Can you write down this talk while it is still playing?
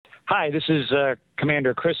Hi, this is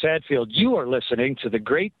Commander Chris Hadfield. You are listening to the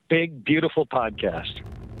Great Big Beautiful Podcast.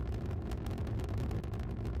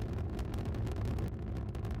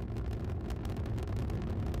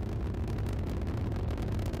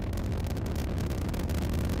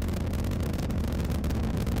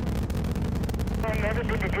 Have you ever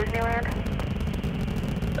been to Disneyland?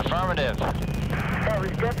 Affirmative. That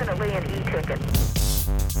was definitely an e-ticket.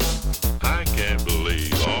 I can't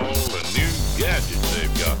believe all the new gadgets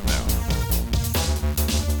they've got now.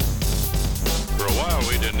 For a while,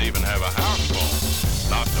 we didn't even have a house phone,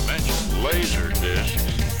 not to mention laser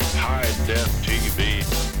discs, high-def TV.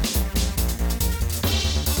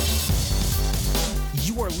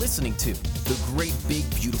 You are listening to the Great Big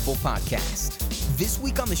Beautiful Podcast. This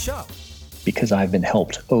week on the show, because I've been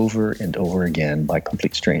helped over and over again by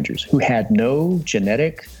complete strangers who had no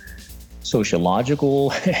genetic,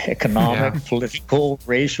 sociological, economic, political,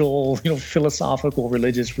 racial, philosophical,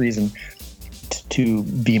 religious reason to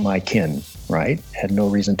be my kin, right? Had no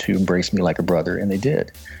reason to embrace me like a brother, and they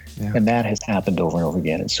did. Yeah. And that has happened over and over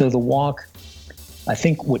again. And so the walk, I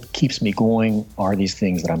think what keeps me going are these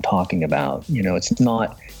things that I'm talking about. It's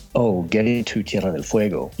not, getting to Tierra del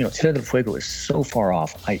Fuego. Tierra del Fuego is so far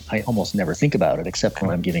off, I almost never think about it except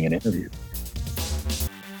when I'm giving an interview.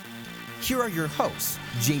 Here are your hosts,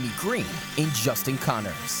 Jamie Green and Justin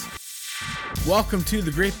Connors. Welcome to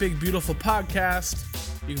the Great Big Beautiful Podcast.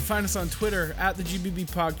 You can find us on Twitter at the GBB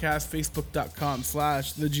Podcast,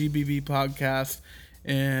 Facebook.com/the GBB Podcast,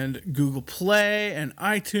 and Google Play and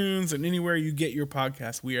iTunes and anywhere you get your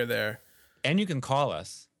podcast. We are there. And you can call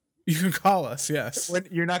us. You can call us, yes.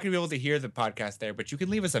 You're not going to be able to hear the podcast there, but you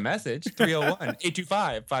can leave us a message,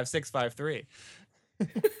 301-825-5653.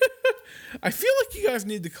 I feel like you guys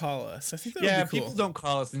need to call us. I think that would be cool. People don't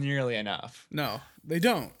call us nearly enough. No, they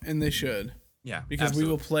don't, and they should. Yeah, because absolutely.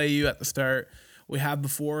 We will play you at the start. We have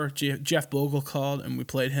before. Jeff Bogle called, and we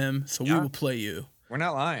played him, so we will play you. We're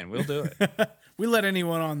not lying. We'll do it. We let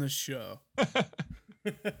anyone on this show.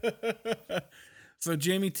 So,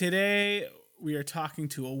 Jamie, today we are talking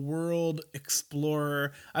to a world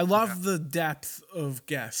explorer. I love the depth of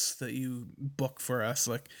guests that you book for us.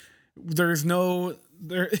 Like, there's no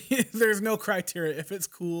criteria. If it's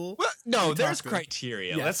cool, there's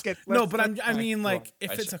criteria. Yes. If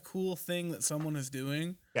it's a cool thing that someone is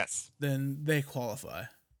doing, yes, then they qualify.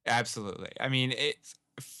 Absolutely. I mean,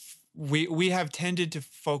 we have tended to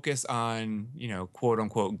focus on quote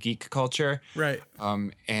unquote geek culture, right?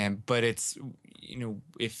 But it's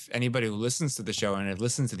if anybody who listens to the show and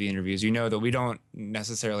listens to the interviews, that we don't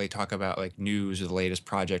necessarily talk about like news or the latest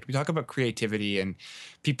project. We talk about creativity and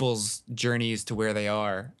people's journeys to where they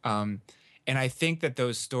are. And I think that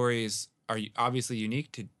those stories are obviously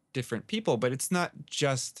unique to different people, but it's not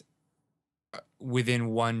just within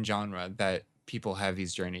one genre that people have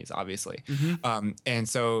these journeys, obviously. Mm-hmm. And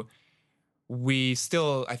so we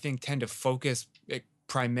still, I think, tend to focus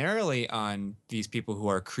primarily on these people who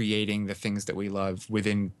are creating the things that we love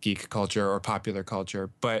within geek culture or popular culture.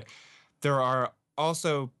 But there are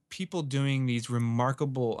also people doing these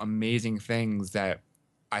remarkable, amazing things that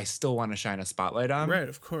I still want to shine a spotlight on. Right,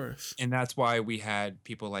 of course. And that's why we had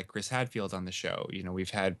people like Chris Hadfield on the show. We've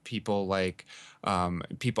had people like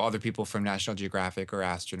other people from National Geographic or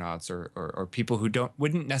astronauts or people who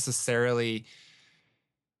wouldn't necessarily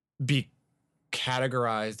be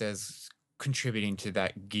categorized as contributing to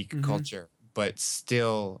that geek culture, but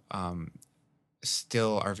still are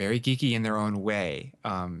very geeky in their own way.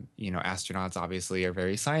 Astronauts obviously are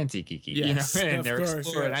very sciencey geeky, yes, and they're explorers.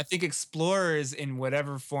 Yes. And I think explorers in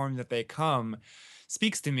whatever form that they come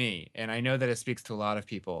speaks to me. And I know that it speaks to a lot of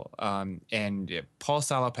people. And Paul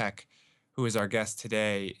Salopek, who is our guest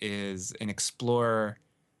today, is an explorer.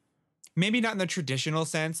 Maybe not in the traditional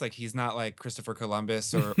sense, like he's not like Christopher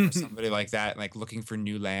Columbus or somebody like that, like looking for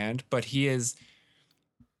new land, but he is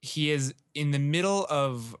in the middle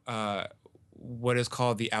of what is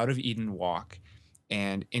called the Out of Eden Walk.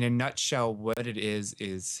 And in a nutshell, what it is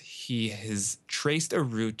he has traced a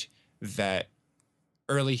route that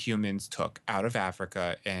early humans took out of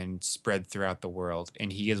Africa and spread throughout the world.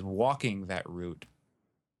 And he is walking that route,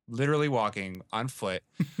 literally walking on foot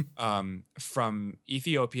from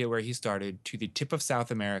Ethiopia, where he started, to the tip of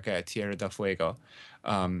South America at Tierra del Fuego.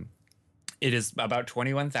 It is about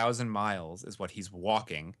 21,000 miles is what he's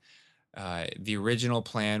walking. The original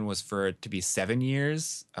plan was for it to be 7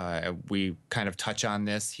 years. We kind of touch on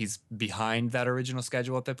this. He's behind that original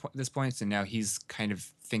schedule at this point, so now he's kind of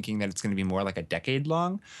thinking that it's going to be more like a decade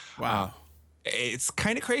long. Wow. It's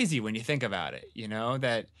kind of crazy when you think about it,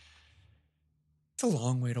 that it's a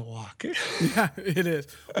long way to walk. Yeah, it is.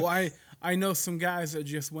 Well, I know some guys that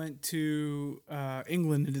just went to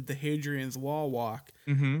England and did the Hadrian's Wall walk,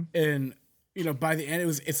 and by the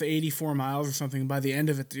end it's 84 miles or something. By the end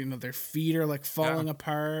of it, their feet are like falling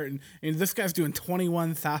apart, and this guy's doing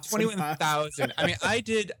 21,000. 21,000. I mean, I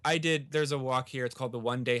did. There's a walk here. It's called the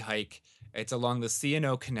One Day Hike. It's along the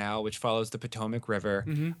C&O Canal, which follows the Potomac River,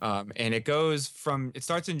 and it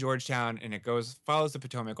starts in Georgetown, and it follows the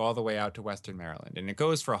Potomac all the way out to Western Maryland, and it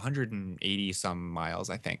goes for 180 some miles,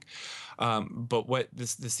 I think. But what the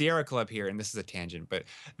Sierra Club here, and this is a tangent, but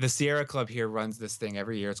the Sierra Club here runs this thing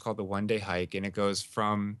every year. It's called the One Day Hike, and it goes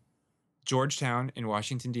from Georgetown in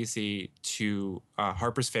Washington, D.C. to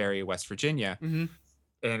Harper's Ferry, West Virginia, and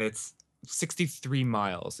it's 63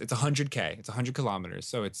 miles. It's 100K. It's 100 kilometers.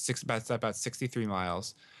 So it's about 63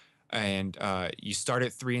 miles. And you start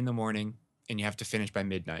at 3 a.m. and you have to finish by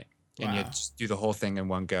midnight. And you just do the whole thing in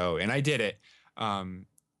one go. And I did it.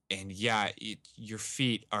 Your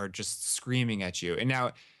feet are just screaming at you. And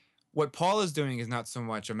now what Paul is doing is not so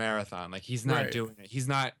much a marathon. Like, he's not doing it. He's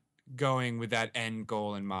not going with that end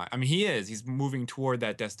goal in mind. I mean, he's moving toward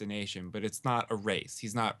that destination, but it's not a race.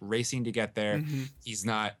 He's not racing to get there. He's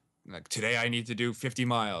not like, today I need to do 50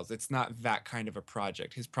 miles. It's not that kind of a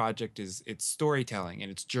project. His project it's storytelling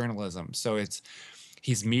and it's journalism. So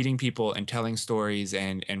he's meeting people and telling stories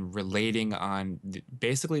and relating on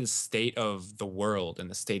basically the state of the world and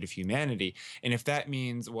the state of humanity. And if that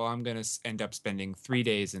means, well, I'm going to end up spending 3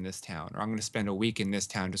 days in this town, or I'm going to spend a week in this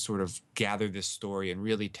town to sort of gather this story and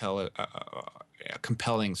really tell a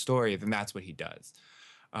compelling story, then that's what he does.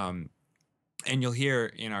 And you'll hear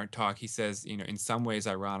in our talk, he says, in some ways,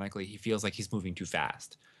 ironically, he feels like he's moving too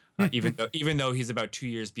fast, even though he's about 2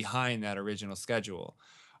 years behind that original schedule.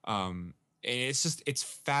 And it's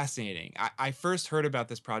fascinating. I first heard about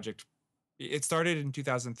this project. It started in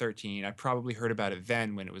 2013. I probably heard about it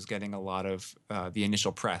then when it was getting a lot of the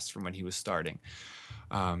initial press from when he was starting.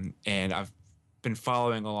 And I've been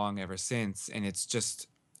following along ever since. And it's just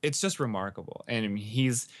remarkable. And I mean,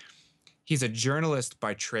 he's a journalist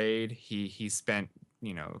by trade. He spent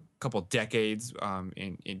a couple decades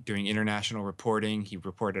in doing international reporting. He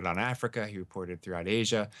reported on Africa. He reported throughout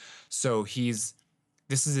Asia. So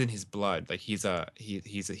this is in his blood. Like, he's a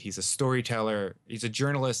storyteller. He's a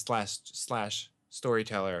journalist slash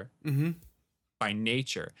storyteller by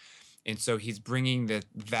nature. And so he's bringing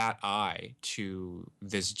that eye to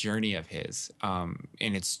this journey of his. And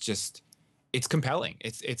it's compelling.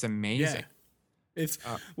 It's amazing. Yeah. It's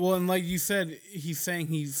and like you said, he's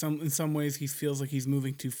saying in some ways he feels like he's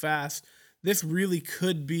moving too fast. This really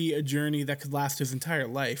could be a journey that could last his entire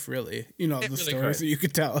life, really. The stories that you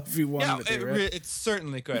could tell if you wanted to. Right? It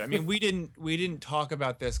certainly could. I mean, we didn't talk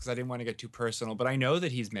about this because I didn't want to get too personal, but I know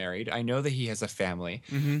that he's married. I know that he has a family.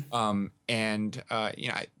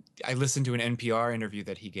 I listened to an NPR interview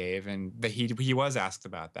that he gave, and that he was asked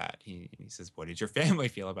about that. He says, "What did your family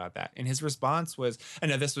feel about that?" And his response was, I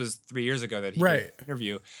know this was 3 years ago that he gave the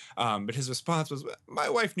interview, but his response was, "My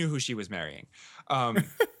wife knew who she was marrying."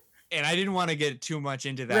 And I didn't want to get too much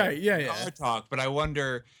into that talk, but I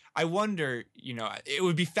wonder, it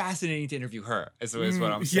would be fascinating to interview her, is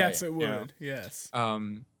what I'm saying. Yes, it would. Yes.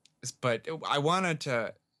 But I wanted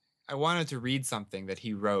to read something that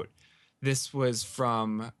he wrote. This was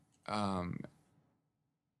from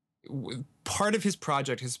part of his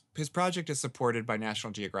project. His project is supported by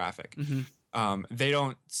National Geographic. They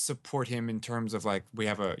don't support him in terms of, like, we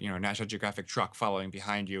have a National Geographic truck following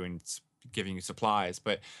behind you and giving you supplies,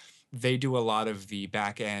 but they do a lot of the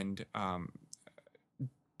back end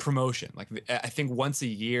promotion. Like, I think once a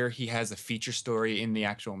year he has a feature story in the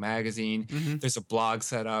actual magazine. There's a blog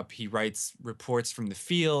set up. He writes reports from the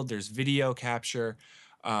field. There's video capture.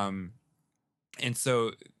 And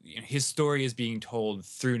so his story is being told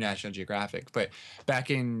through National Geographic. But back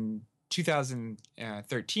in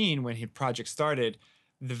 2013, when his project started,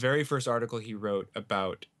 the very first article he wrote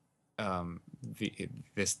about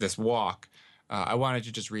this walk, I wanted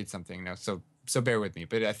to just read something now. So bear with me.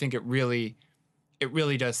 But I think it really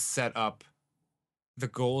does set up the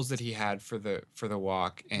goals that he had for the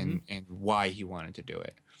walk and why he wanted to do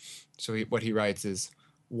it. So what he writes is,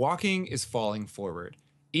 "Walking is falling forward.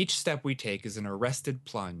 Each step we take is an arrested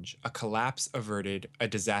plunge, a collapse averted, a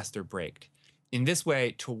disaster braked. In this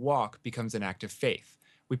way, to walk becomes an act of faith.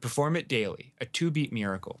 We perform it daily, a two-beat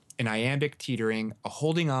miracle, an iambic teetering, a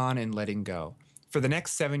holding on and letting go. For the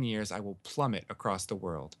next 7 years, I will plummet across the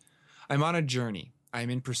world. I'm on a journey. I am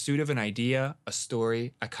in pursuit of an idea, a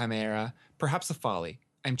story, a chimera, perhaps a folly.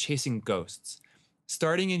 I'm chasing ghosts.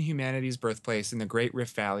 Starting in humanity's birthplace in the Great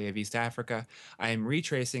Rift Valley of East Africa, I am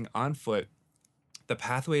retracing on foot the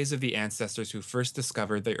pathways of the ancestors who first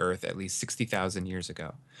discovered the Earth at least 60,000 years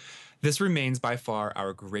ago. This remains by far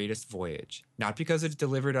our greatest voyage, not because it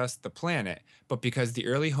delivered us the planet, but because the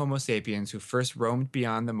early Homo sapiens who first roamed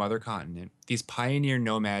beyond the mother continent, these pioneer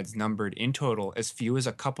nomads numbered in total as few as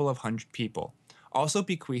a couple of hundred people, also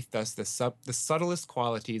bequeathed us the subtlest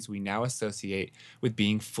qualities we now associate with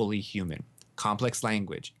being fully human: complex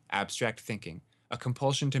language, abstract thinking, a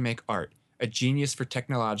compulsion to make art, a genius for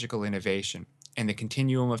technological innovation, and the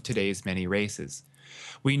continuum of today's many races.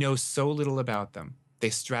 We know so little about them. They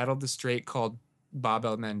straddled the strait called Bab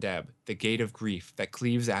el-Mandeb, the Gate of Grief that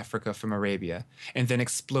cleaves Africa from Arabia, and then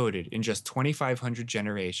exploded in just 2,500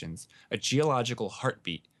 generations, a geological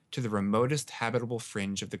heartbeat to the remotest habitable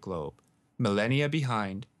fringe of the globe. Millennia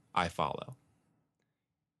behind, I follow.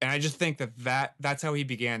 And I just think that's how he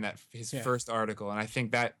began his first article, and I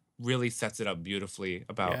think that really sets it up beautifully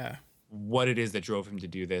about what it is that drove him to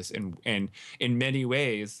do this, and in many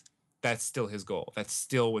ways, that's still his goal. That's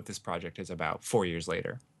still what this project is about 4 years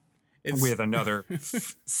later. With another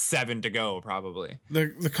 7 to go, probably.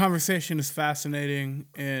 The conversation is fascinating,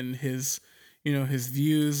 and his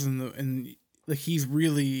views and like he's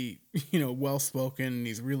really well spoken.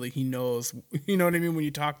 He knows, you know what I mean, when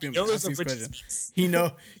you talk to him.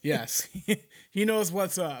 He knows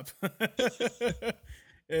what's up.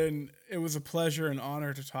 And it was a pleasure and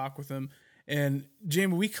honor to talk with him. And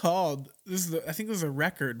Jamie, we called I think it was a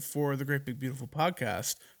record for the Great Big Beautiful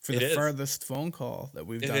Podcast for the farthest phone call that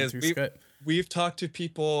we've done through Skype. We've talked to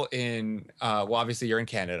people in obviously you're in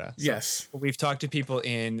Canada. So yes. We've talked to people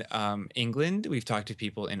in England. We've talked to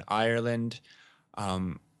people in Ireland.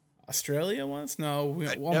 Australia once?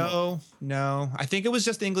 No. No. I think it was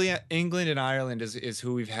just England and Ireland is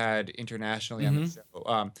who we've had internationally on the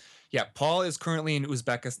show. Paul is currently in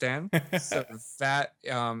Uzbekistan, so that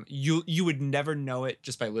you would never know it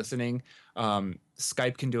just by listening.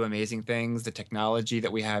 Skype can do amazing things. The technology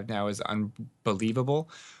that we have now is unbelievable.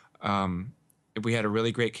 We had a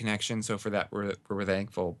really great connection, so for that we're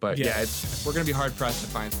thankful. But we're gonna be hard pressed to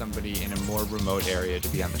find somebody in a more remote area to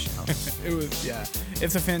be on the show.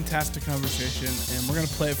 It's a fantastic conversation, and we're gonna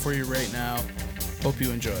play it for you right now. Hope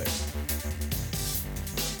you enjoy it.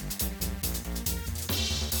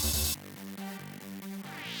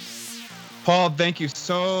 Paul, thank you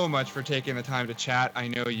so much for taking the time to chat. I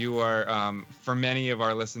know you are, for many of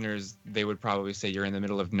our listeners, they would probably say you're in the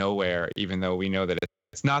middle of nowhere, even though we know that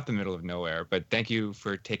it's not the middle of nowhere. But thank you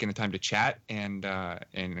for taking the time to chat, and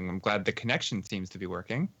I'm glad the connection seems to be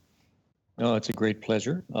working. No, it's a great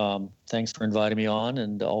pleasure. Thanks for inviting me on,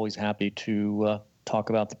 and always happy to talk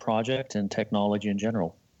about the project and technology in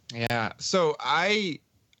general. Yeah, so I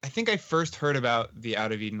think I first heard about the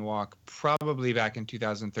Out of Eden Walk probably back in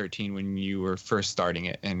 2013 when you were first starting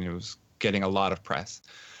it, and it was getting a lot of press.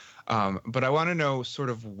 But I want to know sort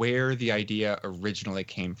of where the idea originally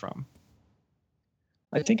came from.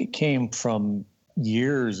 I think it came from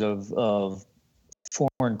years of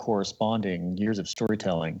foreign corresponding, years of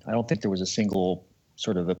storytelling. I don't think there was a single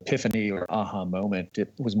sort of epiphany or aha moment.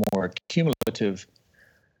 It was more a cumulative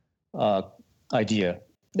idea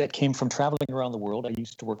that came from traveling around the world. I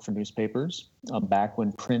used to work for newspapers back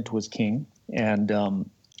when print was king, and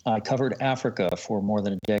I covered Africa for more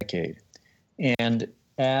than a decade. And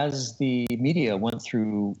as the media went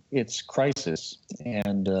through its crisis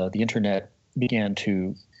and the internet began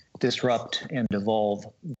to disrupt and evolve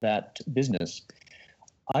that business,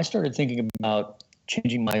 I started thinking about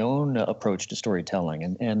changing my own approach to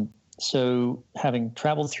storytelling. And so having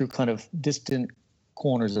traveled through kind of distant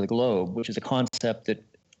corners of the globe, which is a concept that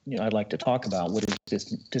I'd like to talk about. What is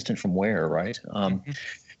distant from where, right?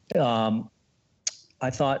 I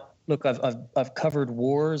thought, look, I've covered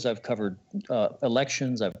wars, I've covered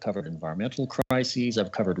elections, I've covered environmental crises,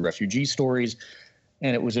 I've covered refugee stories,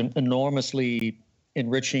 and it was an enormously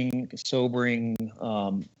enriching, sobering,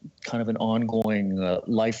 kind of an ongoing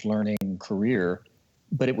life learning career.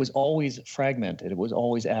 But it was always fragmented. It was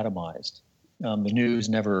always atomized. The news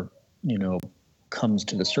never, comes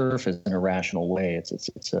to the surface in a rational way.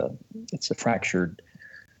 It's a fractured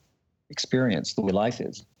experience, the way life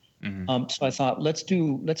is. Mm-hmm. So I thought,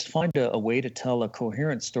 let's find a way to tell a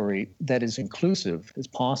coherent story that is inclusive as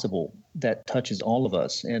possible, that touches all of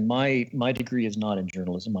us. And my degree is not in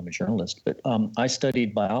journalism. I'm a journalist, but I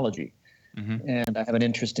studied biology, mm-hmm. and I have an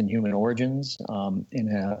interest in human origins, an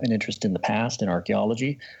interest in the past and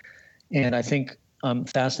archaeology, and I think I'm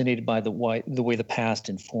fascinated by the way the past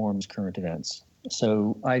informs current events.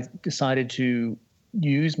 So I decided to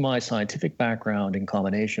use my scientific background in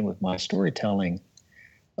combination with my storytelling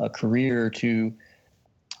career to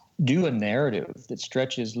do a narrative that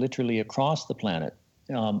stretches literally across the planet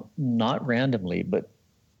not randomly, but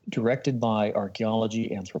directed by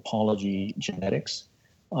archaeology, anthropology, genetics,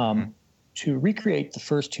 to recreate the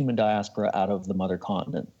first human diaspora out of the mother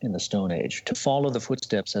continent in the Stone Age, to follow the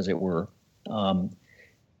footsteps, as it were,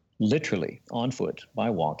 literally on foot by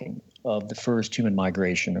walking, of the first human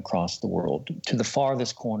migration across the world to the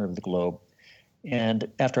farthest corner of the globe. And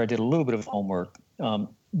after I did a little bit of homework,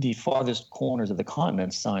 the farthest corners of the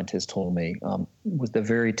continent, scientists told me, was the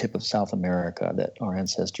very tip of South America that our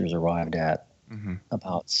ancestors arrived at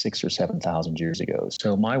about 6,000 or 7,000 years ago.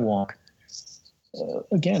 So my walk,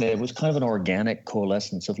 again, it was kind of an organic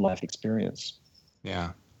coalescence of life experience.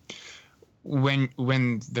 Yeah. When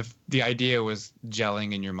the idea was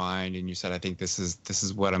gelling in your mind and you said, I think this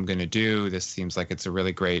is what I'm going to do. This seems like it's a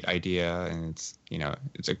really great idea, and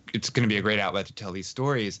it's going to be a great outlet to tell these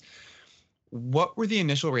stories. What were the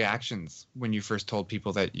initial reactions when you first told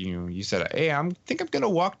people that you said, hey, I think I'm going to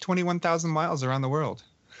walk 21,000 miles around the world?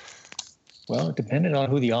 Well, it depended on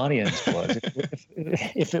who the audience was.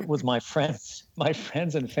 if it was my friends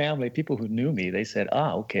and family, people who knew me, they said,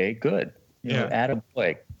 okay, good. Adam,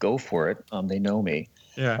 boy, go for it. They know me.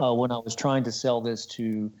 Yeah. When I was trying to sell this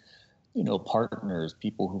to, partners,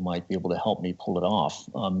 people who might be able to help me pull it off,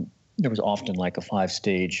 there was often like a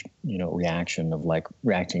 5-stage, reaction of like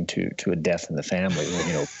reacting to a death in the family.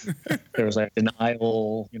 There was like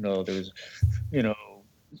denial, there was,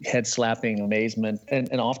 head slapping, amazement,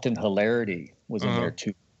 and often hilarity was in there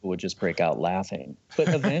too. People would just break out laughing. But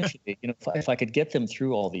eventually, if I could get them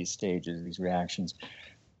through all these stages, these reactions,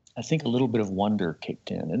 I think a little bit of wonder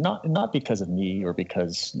kicked in, and not because of me or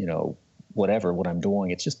because what I'm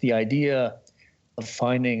doing. It's just the idea of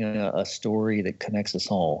finding a story that connects us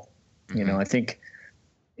all. I think,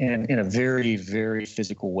 and in a very, very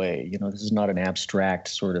physical way. This is not an abstract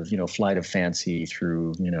sort of flight of fancy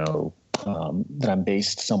through that I'm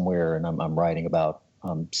based somewhere and I'm writing about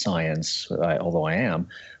science, although I am,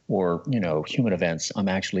 or human events. I'm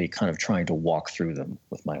actually kind of trying to walk through them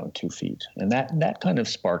with my own 2 feet, and that kind of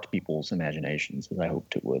sparked people's imaginations, as I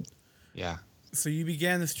hoped it would. Yeah. So you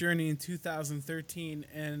began this journey in 2013,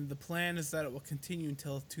 and the plan is that it will continue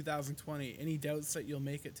until 2020. Any doubts that you'll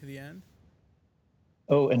make it to the end?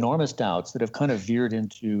 Oh, enormous doubts that have kind of veered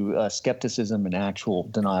into skepticism and actual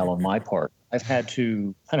denial on my part. I've had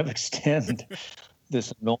to kind of extend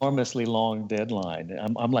this enormously long deadline.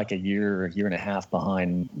 I'm like a year and a half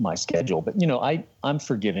behind my schedule. But, I'm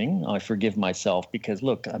forgiving. I forgive myself because,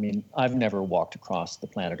 look, I've never walked across the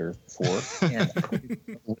planet Earth before. And I don't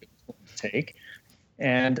know what it's going to take.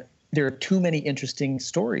 And there are too many interesting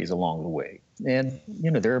stories along the way. And,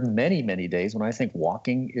 there are many, many days when I think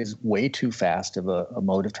walking is way too fast of a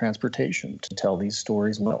mode of transportation to tell these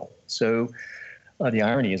stories well. So the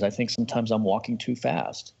irony is I think sometimes I'm walking too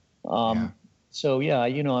fast. So,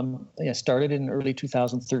 I started in early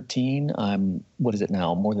 2013. I'm, what is it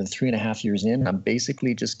now, more than 3.5 years in. I'm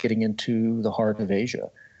basically just getting into the heart of Asia.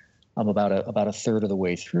 I'm about a third of the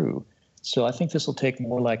way through. So I think this will take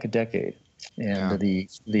more like a decade. And the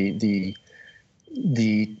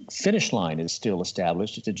finish line is still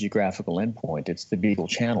established. It's a geographical endpoint. It's the Beagle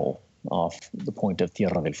Channel off the point of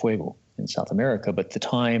Tierra del Fuego in South America. But the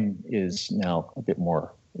time is now a bit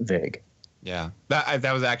more vague. Yeah, that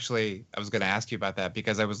was actually, I was going to ask you about that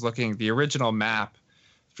because I was looking, the original map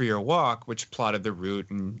for your walk, which plotted the route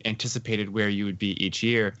and anticipated where you would be each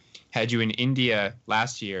year, had you in India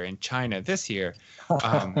last year and China this year.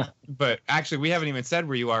 But actually, we haven't even said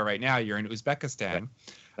where you are right now. You're in Uzbekistan.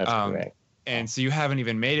 That's correct. And so you haven't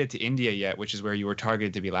even made it to India yet, which is where you were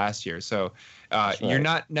targeted to be last year. So right. You're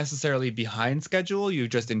not necessarily behind schedule. You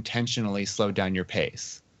just intentionally slowed down your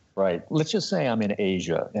pace. Right. Let's just say I'm in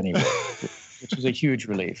Asia anyway, which is a huge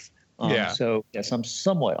relief. So, yes, I'm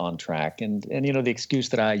somewhat on track. And the excuse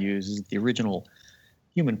that I use is the original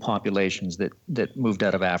human populations that moved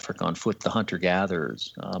out of Africa on foot, the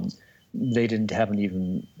hunter-gatherers, they didn't have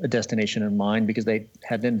even a destination in mind because they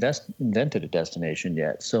hadn't invented a destination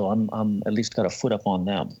yet. So I'm at least got a foot up on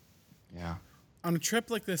them. Yeah. On a trip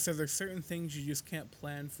like this, are there certain things you just can't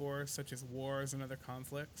plan for, such as wars and other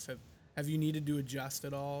conflicts? Have you needed to adjust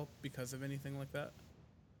at all because of anything like that?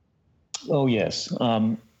 Oh, yes.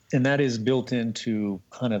 And that is built into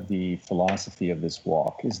kind of the philosophy of this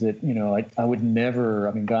walk is that, I would never,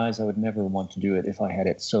 I would never want to do it if I had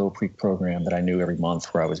it so pre-programmed that I knew every month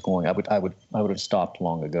where I was going. I would have stopped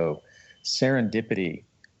long ago. Serendipity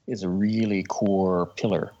is a really core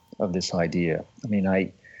pillar of this idea.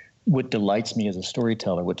 What delights me as a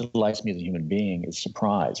storyteller, what delights me as a human being is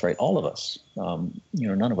surprise, right? All of us,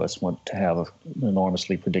 none of us want to have an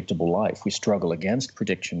enormously predictable life. We struggle against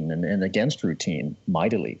prediction and against routine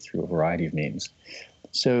mightily through a variety of means.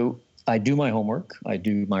 So I do my homework. I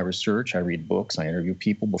do my research. I read books. I interview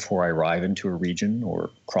people before I arrive into a region or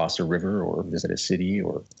cross a river or visit a city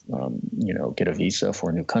or, get a visa for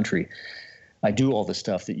a new country. I do all the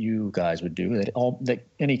stuff that you guys would do, that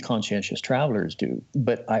any conscientious travelers do.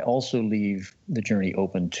 But I also leave the journey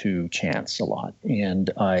open to chance a lot.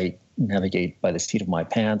 And I navigate by the seat of my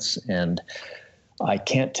pants. And I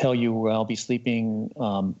can't tell you where I'll be sleeping,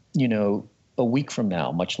 a week from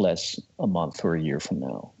now, much less a month or a year from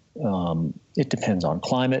now. It depends on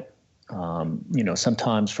climate.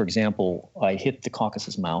 Sometimes, for example, I hit the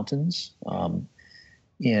Caucasus Mountains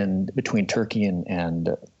in between Turkey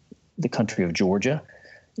and the country of Georgia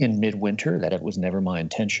in midwinter. That was never my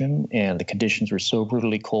intention. And the conditions were so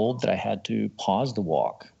brutally cold that I had to pause the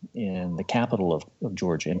walk in the capital of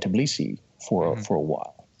Georgia, in Tbilisi, for a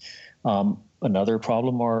while. Another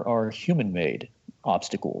problem are human-made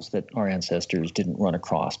obstacles that our ancestors didn't run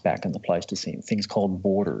across back in the Pleistocene, things called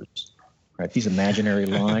borders, right? These imaginary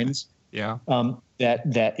lines. Yeah.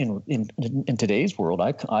 That in today's world,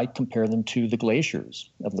 I compare them to the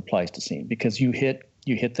glaciers of the Pleistocene, because you hit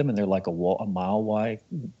them and they're like a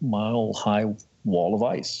mile high wall of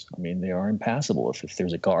ice. I mean, they are impassable. If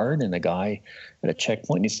there's a guard and a guy at a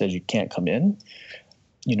checkpoint and he says you can't come in,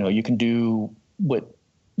 you can do what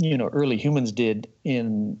early humans did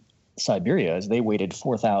in Siberia, is they waited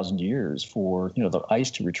 4,000 years for the ice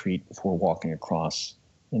to retreat before walking across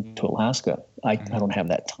into Alaska. I don't have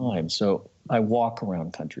that time, so I walk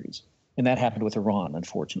around countries, and that happened with Iran.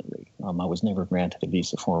 Unfortunately, I was never granted a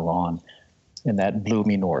visa for Iran, and that blew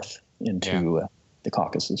me north into the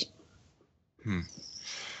Caucasus.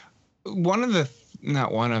 One of the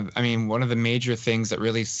major things that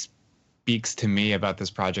really speaks to me about this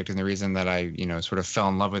project, and the reason that I sort of fell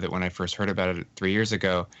in love with it when I first heard about it 3 years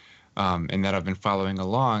ago, and that I've been following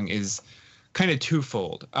along, is kind of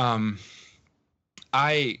twofold.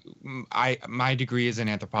 My degree is in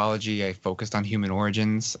anthropology. I focused on human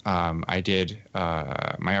origins. I did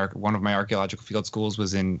one of my archaeological field schools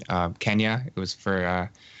was in Kenya. It was for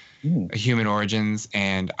human origins,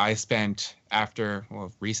 and I spent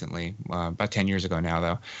recently, about 10 years ago now,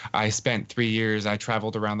 though, I spent 3 years. I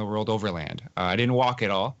traveled around the world overland. I didn't walk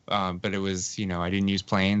at all, but it was I didn't use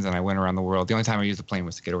planes, and I went around the world. The only time I used a plane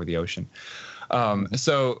was to get over the ocean.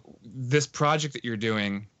 So this project that you're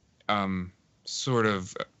doing,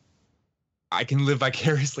 I can live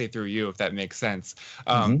vicariously through you, if that makes sense.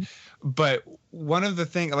 But one of the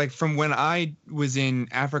things, like from when I was in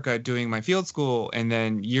Africa doing my field school, and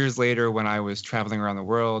then years later when I was traveling around the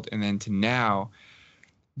world, and then to now,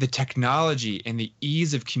 the technology and the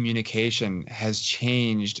ease of communication has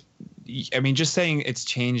changed. I mean, just saying it's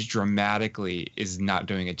changed dramatically is not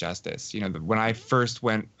doing it justice. When I first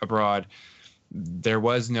went abroad, there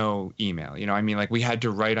was no email. We had to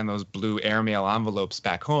write on those blue airmail envelopes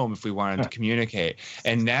back home if we wanted to communicate.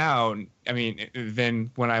 And now,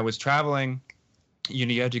 then when I was traveling,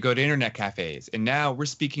 you had to go to internet cafes. And now we're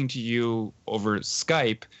speaking to you over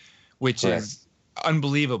Skype, which is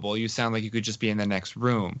unbelievable. You sound like you could just be in the next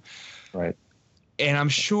room. Right. And I'm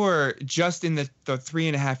sure just in the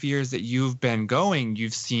 3.5 years that you've been going,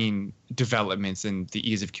 you've seen developments in the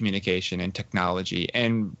ease of communication and technology.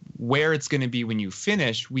 And where it's going to be when you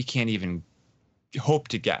finish, we can't even hope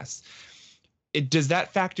to guess. Does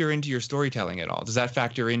that factor into your storytelling at all? Does that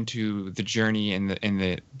factor into the journey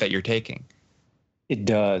that you're taking? It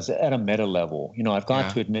does, at a meta level. I've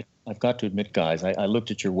got to admit, guys, I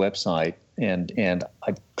looked at your website and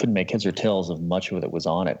I couldn't make heads or tails of much of it that was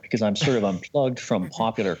on it, because I'm sort of unplugged from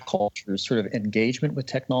popular culture, sort of engagement with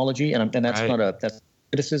technology, and that's that's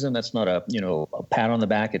criticism. That's not a pat on the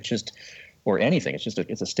back. It's just, or anything. It's just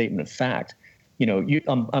it's a statement of fact.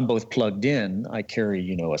 I'm both plugged in. I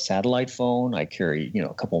carry a satellite phone. I carry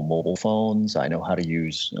a couple of mobile phones. I know how to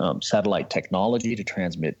use satellite technology to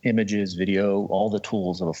transmit images, video, all the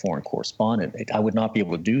tools of a foreign correspondent. I would not be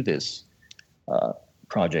able to do this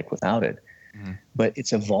project without it. But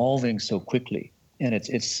it's evolving so quickly, and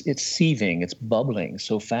it's seething, it's bubbling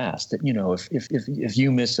so fast that if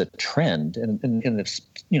you miss a trend, and the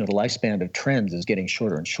lifespan of trends is getting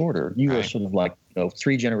shorter and shorter, you are sort of like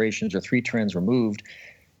 3 generations or 3 trends removed.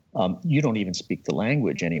 You don't even speak the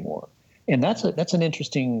language anymore, and that's an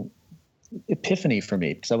interesting epiphany for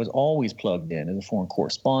me, because I was always plugged in as a foreign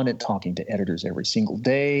correspondent, talking to editors every single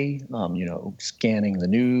day, scanning the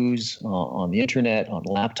news on the internet, on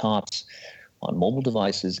laptops, on mobile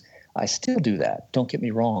devices. I still do that, don't get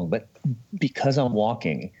me wrong, but because I'm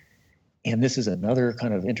walking, and this is another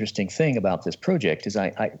kind of interesting thing about this project, is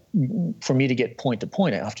for me to get point to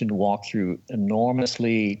point, I often walk through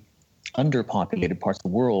enormously underpopulated parts of the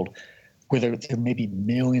world. where there may be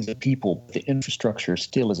millions of people, but the infrastructure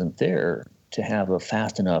still isn't there to have a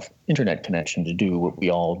fast enough internet connection to do what we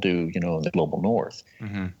all do, in the global north.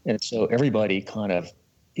 Mm-hmm. And so everybody kind of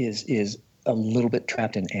is a little bit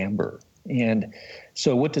trapped in amber. And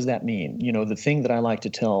so what does that mean? The thing that I like to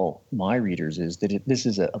tell my readers is that this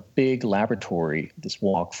is a big laboratory, this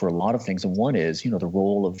walk, for a lot of things. And one is, the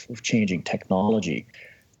role of changing technology.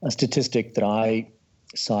 A statistic that I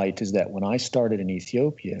cite is that when I started in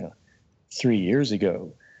Ethiopia 3 years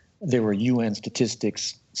ago, there were UN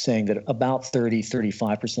statistics saying that about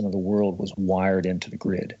 35% of the world was wired into the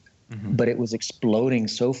grid. Mm-hmm. But it was exploding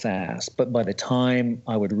so fast. But by the time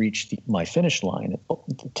I would reach my finish line at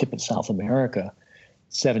the tip of South America,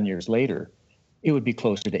 7 years later, it would be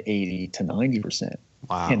closer to 80 to 90%.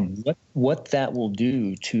 Wow. And what that will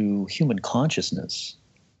do to human consciousness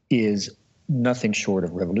is nothing short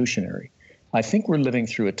of revolutionary. I think we're living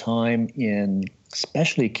through a time in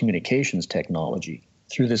especially communications technology,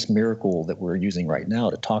 through this miracle that we're using right now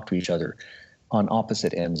to talk to each other on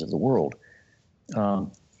opposite ends of the world,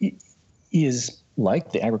 is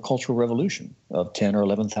like the agricultural revolution of 10 or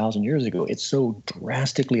 11,000 years ago. It's so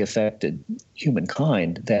drastically affected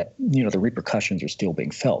humankind that, the repercussions are still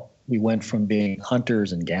being felt. We went from being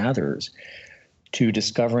hunters and gatherers to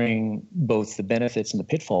discovering both the benefits and the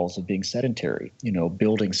pitfalls of being sedentary,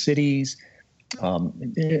 building cities,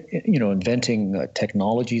 inventing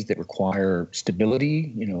technologies that require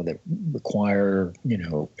stability, that require,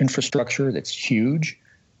 infrastructure that's huge,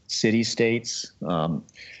 city-states,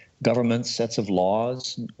 governments, sets of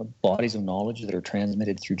laws, bodies of knowledge that are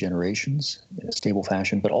transmitted through generations in a stable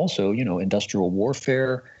fashion, but also, industrial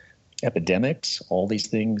warfare, epidemics, all these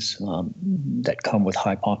things that come with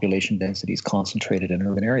high population densities concentrated in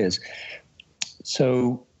urban areas.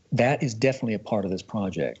 So that is definitely a part of this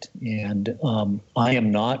project. And I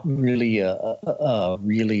am not really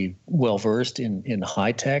really well-versed in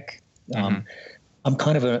high tech. Mm-hmm. I'm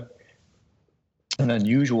kind of an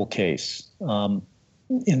unusual case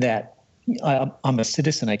in that I'm a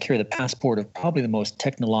citizen. I carry the passport of probably the most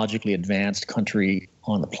technologically advanced country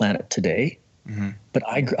on the planet today. Mm-hmm. But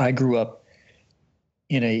I grew up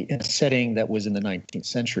in a setting that was in the 19th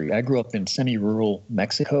century. I grew up in semi-rural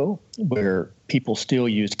Mexico, where people still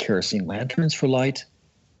used kerosene lanterns for light.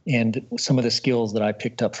 And some of the skills that I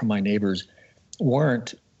picked up from my neighbors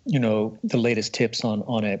weren't, the latest tips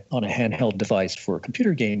on a handheld device for a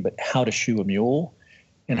computer game, but how to shoe a mule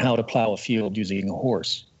and how to plow a field using a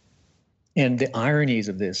horse. And the ironies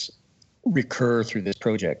of this recur through this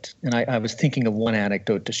project. And I was thinking of one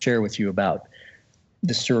anecdote to share with you about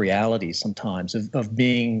the surreality sometimes of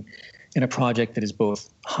being in a project that is both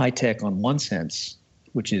high-tech on one sense,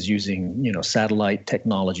 which is using, satellite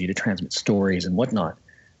technology to transmit stories and whatnot,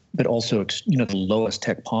 but also, the lowest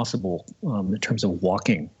tech possible in terms of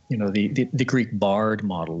walking. The Greek bard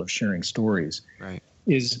model of sharing stories. Right.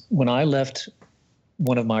 Is when I left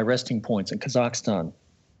one of my resting points in Kazakhstan,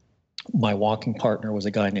 my walking partner was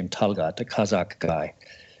a guy named Talgat, a Kazakh guy,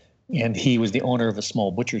 and he was the owner of a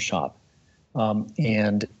small butcher shop.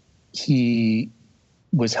 And he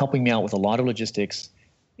was helping me out with a lot of logistics.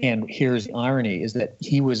 And here's the irony, is that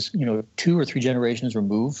he was, 2 or 3 generations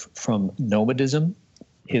removed from nomadism.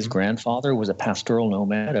 His grandfather was a pastoral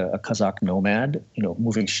nomad, a Kazakh nomad,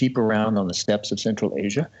 moving sheep around on the steppes of Central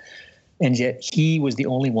Asia. And yet he was the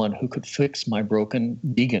only one who could fix my broken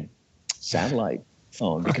Beacon satellite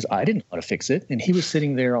phone because I didn't know how to fix it. And he was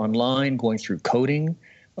sitting there online going through coding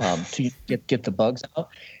to get the bugs out.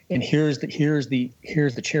 And here's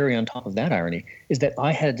the cherry on top of that irony, is that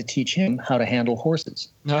I had to teach him how to handle horses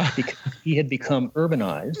because he had become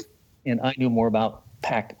urbanized and I knew more about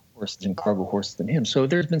pack horses and cargo horses than him. So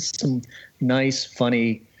there's been some nice,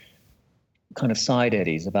 funny kind of side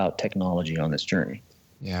eddies about technology on this journey.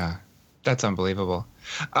 Yeah, that's unbelievable.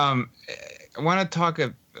 I want to talk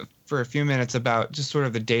for a few minutes about just sort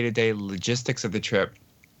of the day-to-day logistics of the trip.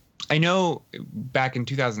 I know back in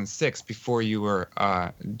 2006, before you were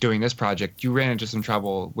doing this project, you ran into some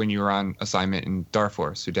trouble when you were on assignment in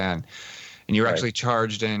Darfur, Sudan, and you were actually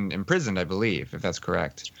charged and imprisoned, I believe, if that's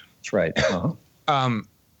correct. That's right. Uh-huh.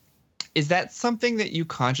 Is that something that you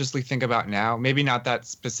consciously think about now? Maybe not that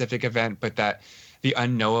specific event, but that the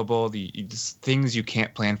unknowable, the things you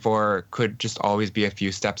can't plan for could just always be a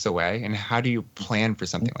few steps away? And how do you plan for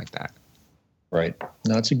something like that? Right.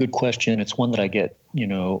 No, that's a good question. It's one that I get,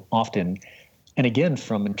 often, and again,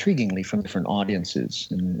 intriguingly from different audiences,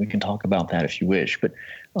 and we can talk about that if you wish. But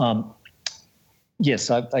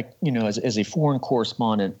yes, I as a foreign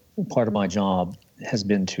correspondent, part of my job has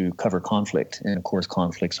been to cover conflict, and of course,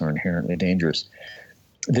 conflicts are inherently dangerous.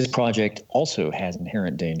 This project also has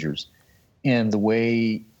inherent dangers, and the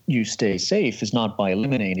way you stay safe is not by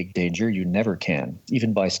eliminating danger. You never can.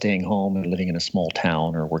 Even by staying home and living in a small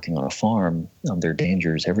town or working on a farm, there are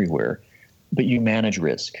dangers everywhere. But you manage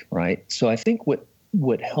risk, right? So I think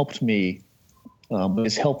what helped me,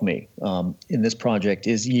 has helped me in this project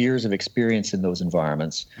is years of experience in those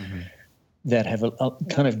environments that have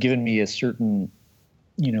kind of given me a certain,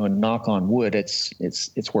 a knock on wood.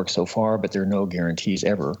 It's worked so far, but there are no guarantees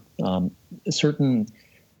ever. A certain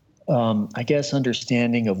I guess,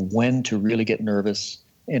 understanding of when to really get nervous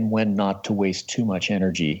and when not to waste too much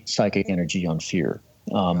energy, psychic energy, on fear.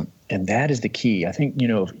 And that is the key. I think,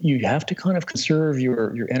 you have to kind of conserve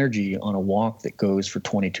your energy on a walk that goes for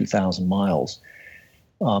 22,000 miles,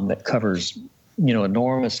 that covers,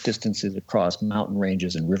 enormous distances across mountain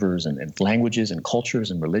ranges and rivers and languages and cultures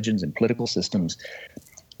and religions and political systems.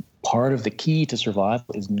 Part of the key to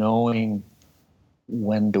survival is knowing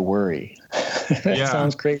when to worry. It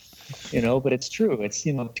sounds crazy, but it's true. It's,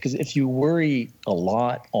 because if you worry a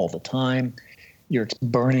lot all the time, you're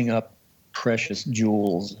burning up precious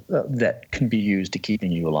jewels that can be used to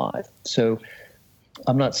keeping you alive. So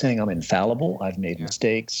I'm not saying I'm infallible. I've made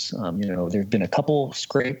mistakes. There have been a couple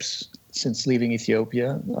scrapes since leaving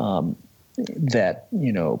Ethiopia that,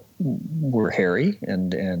 were hairy,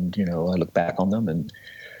 and I look back on them and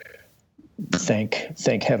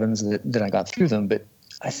thank heavens that I got through them. But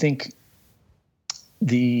I think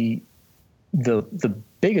the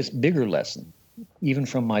bigger lesson, even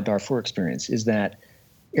from my Darfur experience, is that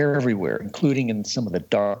everywhere, including in some of the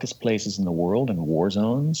darkest places in the world, in war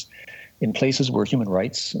zones, in places where human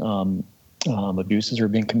rights abuses are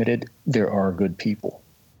being committed, there are good people.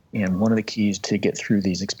 And one of the keys to get through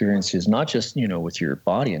these experiences, not just, with your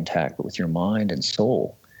body intact, but with your mind and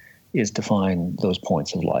soul, is to find those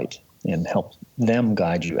points of light and help them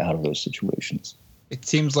guide you out of those situations. It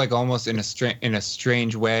seems like almost in a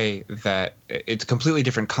strange way that it's a completely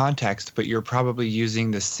different context, but you're probably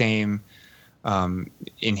using the same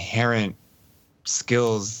inherent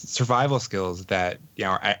skills, survival skills that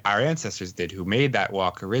our ancestors did, who made that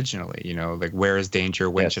walk originally. Like, where is danger?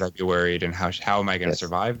 When should I be worried? And how am I going to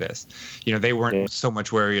survive this? They weren't so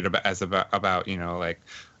much worried about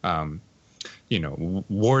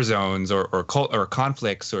war zones or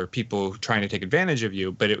conflicts or people trying to take advantage of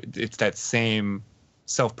you, but it's that same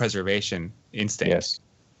self-preservation instinct. Yes.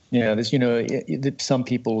 Yeah, some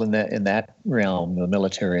people in that realm, the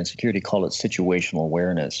military and security, call it situational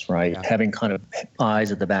awareness, right? Yeah. Having kind of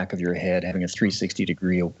eyes at the back of your head, having a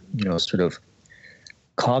 360-degree, sort of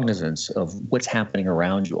cognizance of what's happening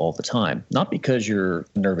around you all the time. Not because you're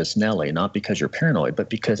nervous Nelly, not because you're paranoid, but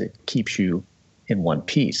because it keeps you in one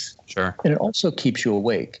piece. Sure. And it also keeps you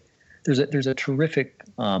awake. There's a terrific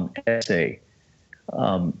essay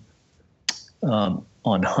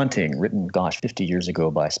on hunting, written, 50 years ago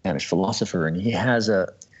by a Spanish philosopher, and he has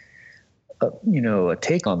a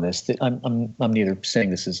take on this that I'm neither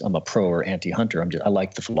saying I'm a pro or anti-hunter. I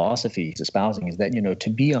like the philosophy he's espousing, is that to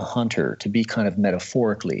be a hunter, to be kind of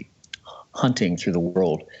metaphorically hunting through the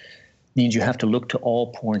world, means you have to look to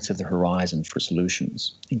all points of the horizon for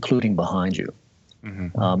solutions, including behind you.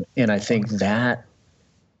 Mm-hmm. And I think that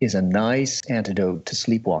is a nice antidote to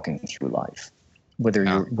sleepwalking through life. Whether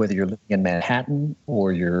you're living in Manhattan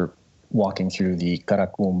or you're walking through the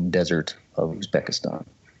Karakum Desert of Uzbekistan.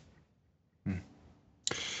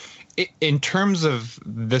 In terms of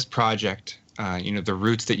this project, the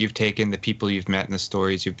routes that you've taken, the people you've met, and the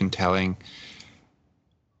stories you've been telling,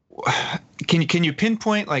 can you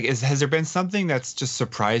pinpoint, has there been something that's just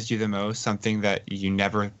surprised you the most, something that you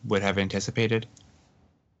never would have anticipated?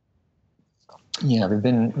 Yeah, there've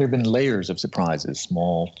been layers of surprises,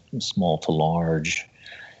 small to large.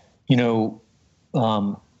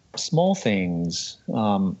 Small things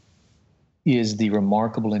is the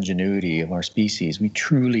remarkable ingenuity of our species. We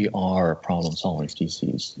truly are a problem-solving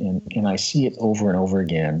species, and I see it over and over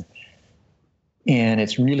again. And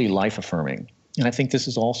it's really life-affirming. And I think this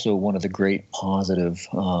is also one of the great positive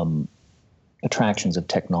attractions of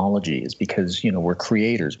technology, is because we're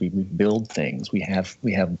creators. We build things. We have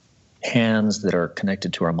hands that are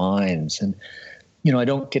connected to our minds. And, I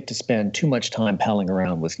don't get to spend too much time palling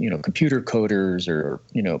around with, computer coders or,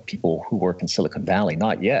 people who work in Silicon Valley.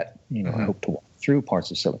 Not yet. I hope to walk through parts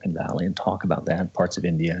of Silicon Valley and talk about that, parts of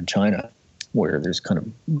India and China, where there's kind of,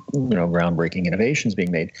 groundbreaking innovations being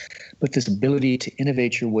made. But this ability to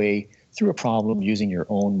innovate your way through a problem using your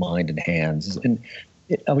own mind and hands. And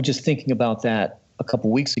I was just thinking about that a couple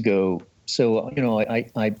of weeks ago. So,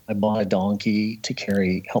 I bought a donkey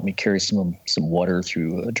to help me carry some water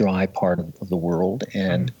through a dry part of the world.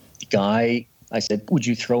 And the guy, I said, would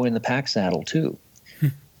you throw in the pack saddle too?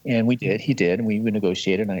 And we did. He did, and we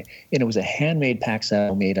negotiated. And it was a handmade pack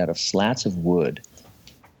saddle made out of slats of wood,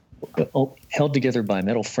 held together by a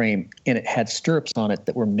metal frame, and it had stirrups on it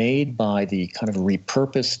that were made by the kind of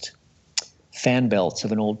repurposed fan belts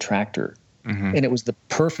of an old tractor. Mm-hmm. And it was the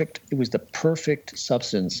perfect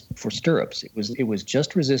substance for stirrups. It was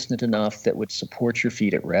just resistant enough that would support your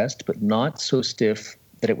feet at rest, but not so stiff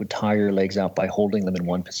that it would tire your legs out by holding them in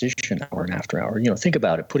one position hour after hour. You know, think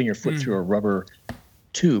about it, putting your foot through a rubber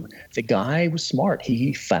tube. The guy was smart.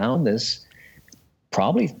 He found this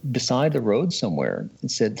probably beside the road somewhere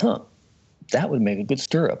and said, that would make a good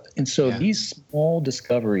stirrup. And so these small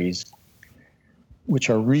discoveries, which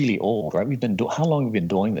are really old, right? How long have we been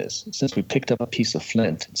doing this? Since we picked up a piece of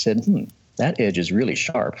flint and said, that edge is really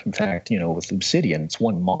sharp. In fact, with obsidian, it's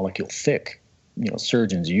one molecule thick.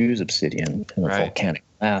 Surgeons use obsidian and volcanic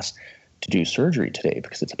glass to do surgery today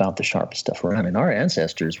because it's about the sharpest stuff around. And our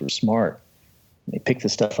ancestors were smart. They picked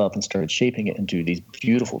this stuff up and started shaping it into these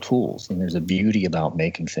beautiful tools. And there's a beauty about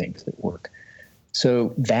making things that work.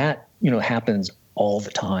 So that, happens all the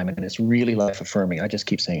time. And it's really life affirming. I just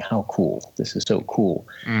keep saying, how cool. This is so cool.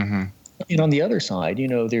 Mm-hmm. And on the other side,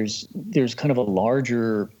 there's kind of a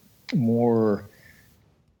larger, more,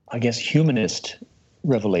 I guess, humanist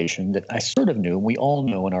revelation that I sort of knew. We all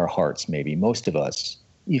know in our hearts, maybe most of us,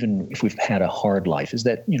 even if we've had a hard life, is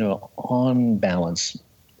that, on balance,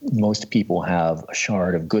 most people have a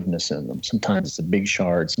shard of goodness in them. Sometimes it's a big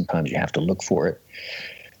shard. Sometimes you have to look for it.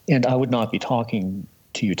 And I would not be talking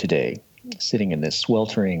to you today, sitting in this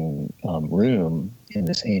sweltering room in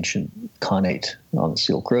this ancient khanate on the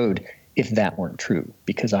Silk Road, if that weren't true,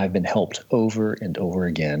 because I've been helped over and over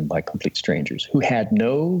again by complete strangers who had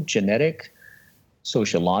no genetic,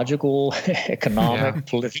 sociological, economic,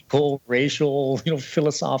 political, racial,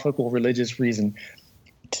 philosophical, religious reason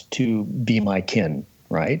to be my kin.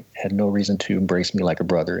 Right? Had no reason to embrace me like a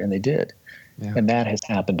brother, and they did. Yeah. And that has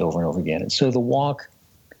happened over and over again. And so the walk,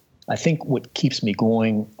 I think what keeps me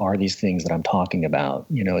going are these things that I'm talking about.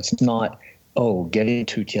 It's not, getting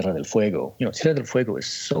to Tierra del Fuego. Tierra del Fuego is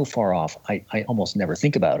so far off, I almost never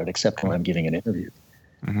think about it except when I'm giving an interview.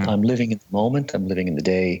 Mm-hmm. I'm living in the moment. I'm living in the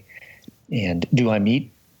day. And do I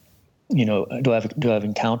meet, do I have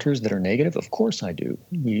encounters that are negative? Of course I do.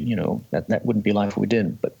 That wouldn't be life if we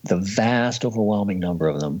didn't. But the vast, overwhelming number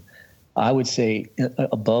of them, I would say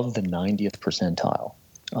above the 90th percentile,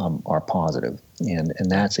 are positive. And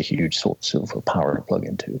that's a huge source of power to plug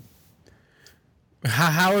into.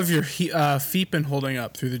 How have your feet been holding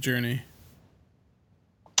up through the journey?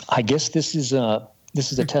 I guess this is a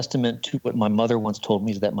testament to what my mother once told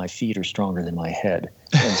me, is that my feet are stronger than my head.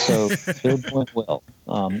 And so they're doing well.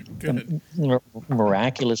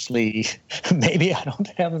 Miraculously, maybe I don't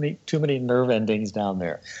have too many nerve endings down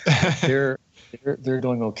there. They're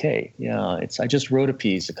doing okay. Yeah, I just wrote a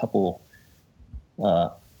piece a couple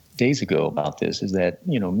days ago about this, is that,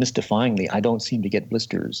 mystifyingly, I don't seem to get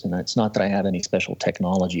blisters. And it's not that I have any special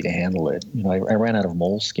technology to handle it. I ran out of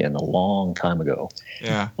moleskin a long time ago.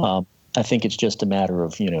 Yeah. I think it's just a matter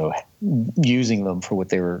of, using them for what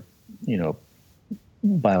they were,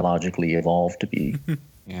 biologically evolved to be.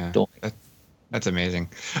 Yeah, that's amazing.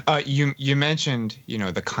 You mentioned,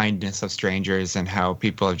 the kindness of strangers and how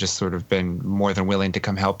people have just sort of been more than willing to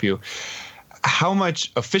come help you. How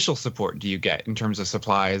much official support do you get in terms of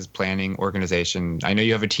supplies, planning, organization? I know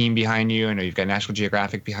you have a team behind you. I know you've got National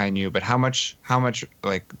Geographic behind you, but how much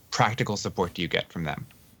like practical support do you get from them?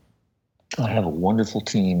 I have a wonderful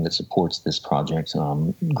team that supports this project.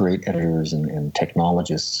 Great editors and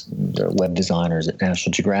technologists, and web designers at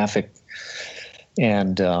National Geographic,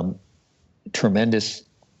 and tremendous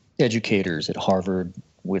educators at Harvard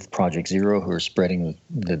with Project Zero, who are spreading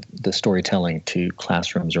the storytelling to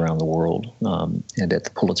classrooms around the world, and at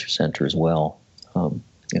the Pulitzer Center as well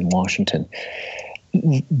in Washington.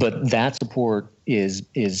 But that support is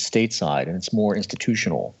stateside, and it's more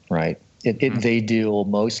institutional, right? They deal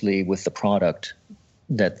mostly with the product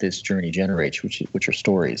that this journey generates, which are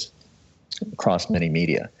stories across many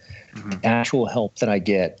media. Mm-hmm. Actual help that I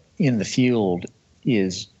get in the field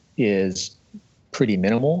is pretty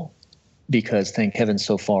minimal, because thank heaven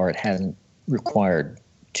so far it hasn't required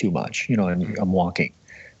too much. I'm walking.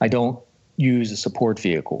 I don't use a support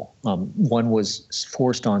vehicle. One was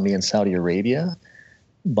forced on me in Saudi Arabia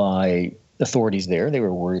by authorities there. They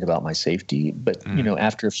were worried about my safety, but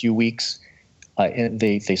after a few weeks,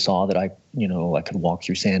 they saw that I could walk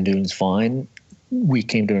through sand dunes fine. We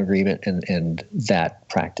came to an agreement, and that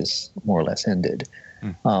practice more or less ended.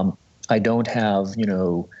 I don't have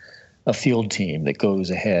a field team that goes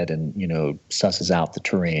ahead and susses out the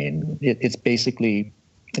terrain.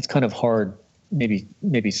 It's kind of hard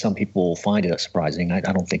maybe some people find it surprising. I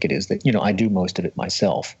don't think it is that, I do most of it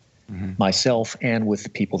myself, and with the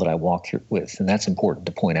people that I walk with. And that's important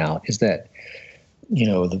to point out, is that,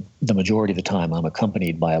 the majority of the time I'm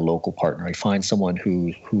accompanied by a local partner. I find someone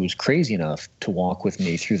who's crazy enough to walk with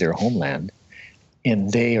me through their homeland,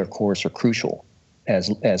 and they, of course, are crucial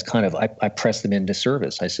as kind of, I press them into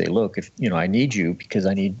service. I say, look, if, I need you, because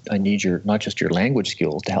I need your, not just your language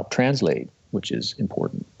skills to help translate, which is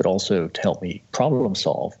important, but also to help me problem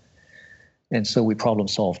solve. And so we problem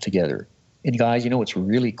solve together. And guys, what's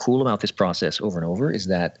really cool about this process over and over is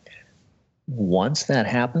that once that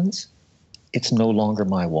happens, it's no longer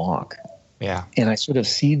my walk. Yeah. And I sort of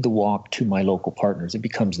cede the walk to my local partners. It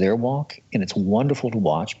becomes their walk, and it's wonderful to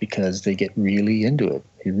watch because they get really into it.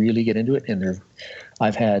 They really get into it. And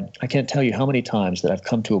I can't tell you how many times that I've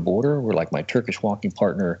come to a border where, like, my Turkish walking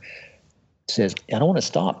partner says, I don't want to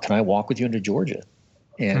stop. Can I walk with you into Georgia?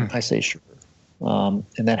 And I say, sure. And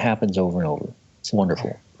that happens over and over. It's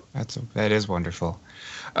wonderful. That is wonderful.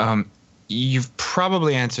 You've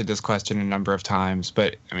probably answered this question a number of times,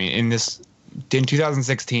 but I mean, in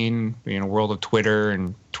 2016, in a world of Twitter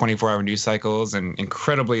and 24-hour news cycles and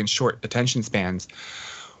incredibly short attention spans,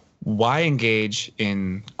 why engage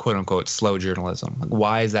in quote unquote slow journalism? Like,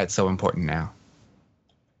 why is that so important now?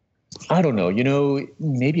 I don't know.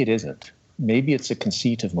 Maybe it isn't. Maybe it's a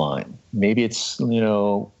conceit of mine. Maybe it's,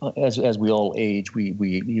 as we all age,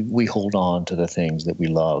 we hold on to the things that we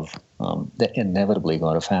love that inevitably go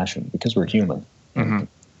out of fashion because we're human. And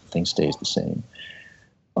things stays the same.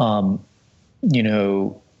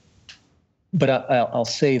 But I'll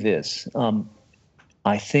say this.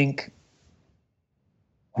 I think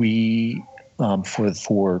we,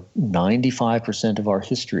 for 95% of our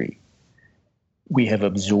history, we have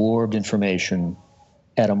absorbed information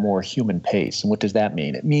at a more human pace. And what does that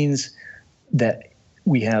mean? It means that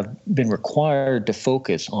we have been required to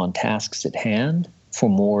focus on tasks at hand for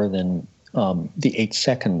more than the 8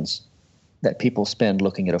 seconds that people spend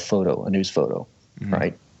looking at a news photo,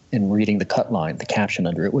 right? And reading the cut line, the caption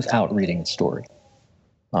under it, without reading the story.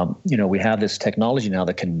 We have this technology now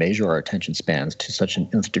that can measure our attention spans to such an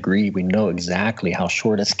nth degree. We know exactly how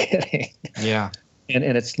short it's getting. Yeah. And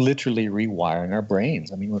it's literally rewiring our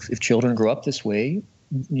brains. I mean, if children grow up this way,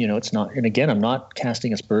 it's not, and again, I'm not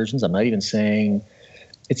casting aspersions. I'm not even saying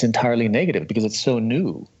it's entirely negative because it's so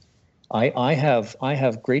new. I have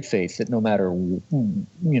great faith that no matter,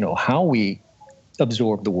 how we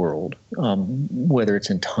absorb the world, whether it's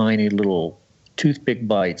in tiny little toothpick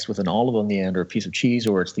bites with an olive on the end or a piece of cheese,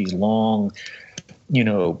 or it's these long,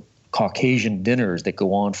 Caucasian dinners that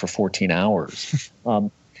go on for 14 hours,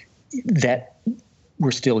 that we're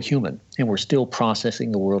still human and we're still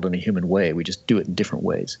processing the world in a human way. We just do it in different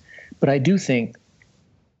ways. But I do think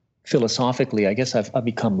philosophically, I guess I've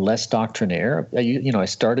become less doctrinaire. I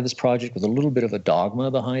started this project with a little bit of a dogma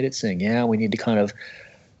behind it, saying, we need to kind of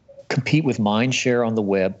compete with mindshare on the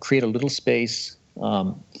web, create a little space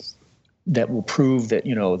that will prove that,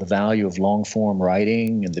 the value of long form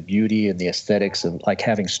writing and the beauty and the aesthetics of like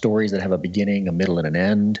having stories that have a beginning, a middle, and an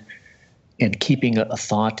end, and keeping a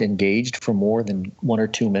thought engaged for more than 1 or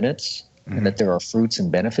 2 minutes, and that there are fruits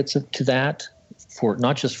and benefits to that, for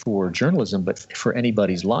not just for journalism, but for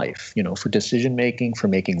anybody's life, for decision making, for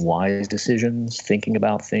making wise decisions, thinking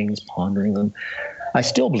about things, pondering them. I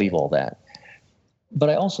still believe all that. But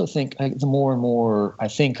I also think the more and more, I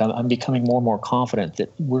think I'm becoming more and more confident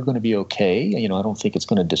that we're going to be okay. I don't think it's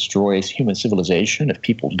going to destroy human civilization if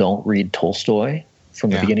people don't read Tolstoy from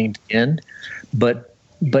the beginning to the end. But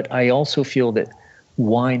I also feel that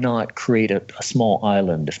why not create a small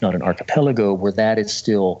island, if not an archipelago, where that is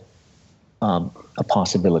still a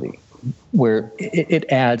possibility, where it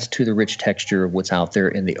adds to the rich texture of what's out there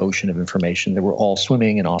in the ocean of information that we're all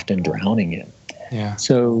swimming and often drowning in. Yeah.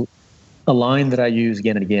 So a line that I use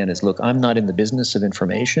again and again is, look, I'm not in the business of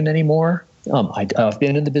information anymore. I've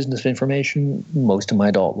been in the business of information most of my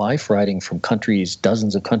adult life, writing from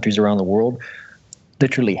dozens of countries around the world,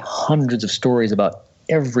 literally hundreds of stories about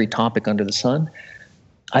every topic under the sun.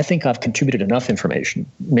 I think I've contributed enough information,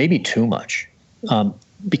 maybe too much,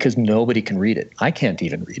 because nobody can read it. I can't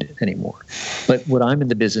even read it anymore. But what I'm in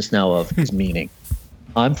the business now of is meaning.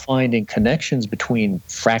 I'm finding connections between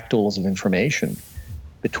fractals of information,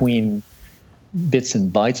 between bits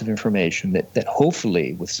and bytes of information that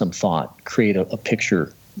hopefully, with some thought, create a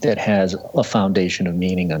picture that has a foundation of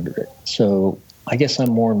meaning under it. So I guess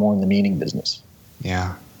I'm more and more in the meaning business.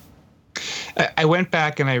 Yeah. I went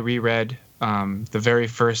back and I reread the very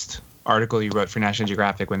first article you wrote for National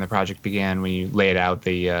Geographic when the project began, when you laid out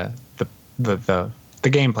the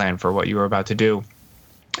game plan for what you were about to do.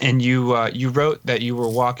 And you wrote that you were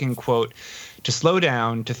walking, quote, to slow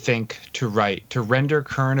down, to think, to write, to render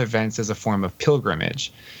current events as a form of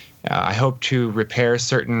pilgrimage. I hope to repair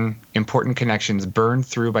certain important connections burned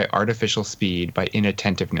through by artificial speed, by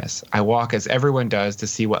inattentiveness. I walk as everyone does to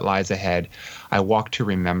see what lies ahead. I walk to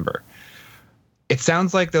remember. It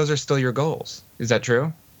sounds like those are still your goals. Is that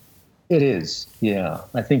true? It is. Yeah,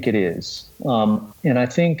 I think it is. And I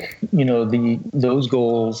think, those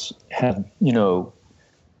goals have,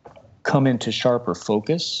 come into sharper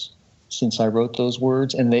focus since I wrote those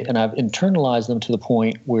words, and I've internalized them to the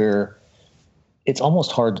point where it's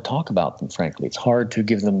almost hard to talk about them, frankly. It's hard to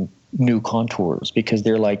give them new contours because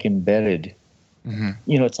they're like embedded. Mm-hmm.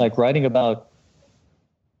 It's like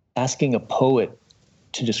asking a poet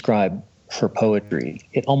to describe her poetry.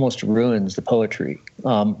 It almost ruins the poetry.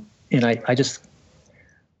 And I just,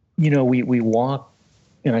 we walk,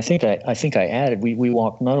 and I think I added, we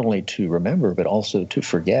walk not only to remember, but also to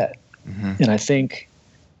forget. Mm-hmm. And I think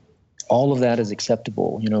all of that is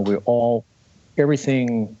acceptable.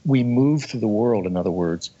 Everything, we move through the world, in other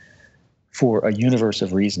words, for a universe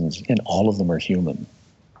of reasons, and all of them are human.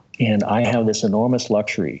 And I have this enormous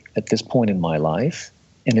luxury at this point in my life,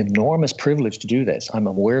 an enormous privilege to do this. I'm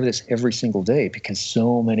aware of this every single day because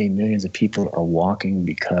so many millions of people are walking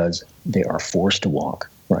because they are forced to walk,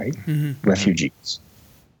 right? Mm-hmm. Refugees,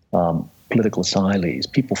 political asylees,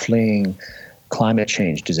 people fleeing climate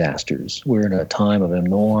change disasters. We're in a time of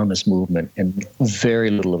enormous movement, and very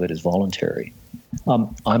little of it is voluntary.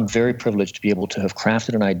 I'm very privileged to be able to have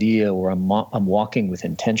crafted an idea where I'm walking with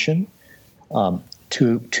intention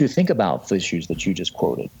to think about the issues that you just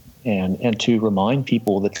quoted, and to remind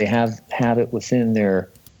people that they have it within their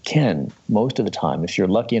ken most of the time. If you're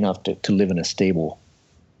lucky enough to live in a stable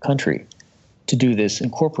country, to do this,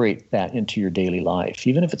 incorporate that into your daily life,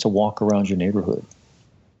 even if it's a walk around your neighborhood.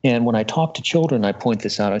 And when I talk to children, I point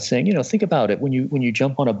this out. I'm saying, think about it. When you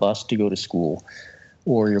jump on a bus to go to school,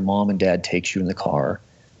 or your mom and dad takes you in the car,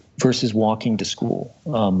 versus walking to school.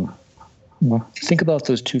 Think about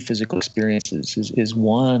those two physical experiences. Is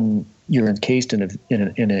one, you're encased in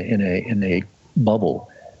a bubble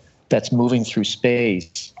that's moving through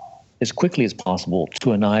space as quickly as possible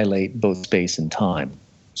to annihilate both space and time,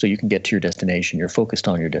 so you can get to your destination. You're focused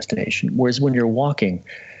on your destination. Whereas when you're walking,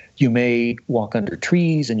 you may walk under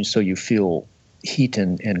trees, and so you feel heat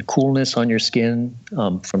and coolness on your skin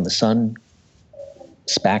from the sun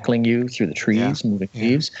spackling you through the trees, moving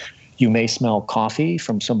leaves. You may smell coffee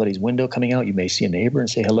from somebody's window coming out. You may see a neighbor and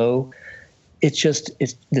say hello. It's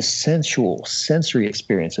the sensory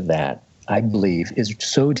experience of that, I believe, is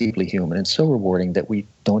so deeply human and so rewarding that we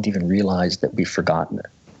don't even realize that we've forgotten it.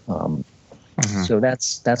 So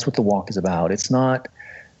that's what the walk is about. It's not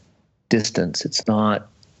distance. It's not,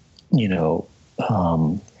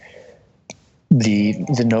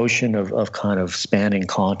 the notion of kind of spanning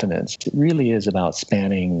continents. It really is about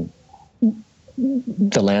spanning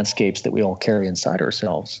the landscapes that we all carry inside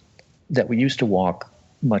ourselves, that we used to walk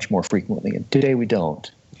much more frequently, and today we don't.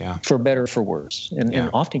 Yeah. For better or for worse. And in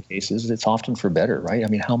often cases, it's often for better, right? I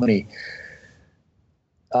mean, how many...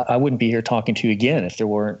 I wouldn't be here talking to you again if there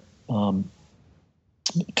weren't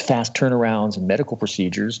fast turnarounds and medical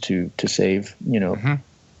procedures to save,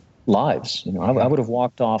 lives. I would have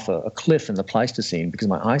walked off a cliff in the Pleistocene because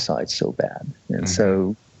my eyesight's so bad, and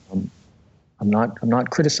so I'm not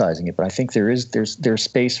criticizing it, but I think there's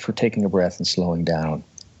space for taking a breath and slowing down.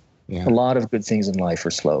 Yeah. A lot of good things in life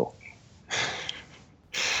are slow.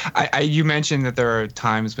 You mentioned that there are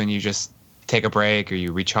times when you just take a break, or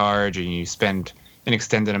you recharge, or you spend an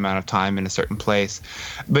extended amount of time in a certain place.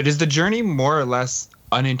 But is the journey more or less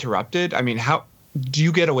uninterrupted? I mean, how do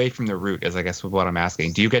you get away from the route, is I guess what I'm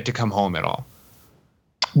asking. Do you get to come home at all?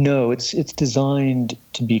 No, it's designed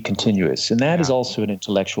to be continuous. And that is also an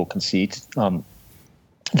intellectual conceit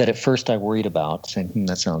that at first I worried about, saying,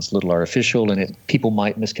 that sounds a little artificial, and people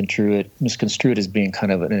might misconstrue it as being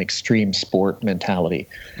kind of an extreme sport mentality.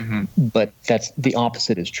 Mm-hmm. But that's the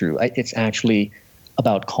opposite is true. It's actually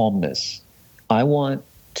about calmness. I want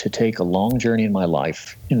to take a long journey in my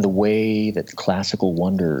life in the way that the classical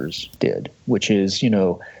wonders did, which is,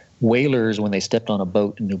 whalers, when they stepped on a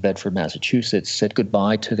boat in New Bedford, Massachusetts, said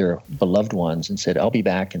goodbye to their beloved ones and said, I'll be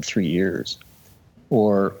back in 3 years.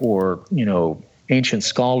 Or ancient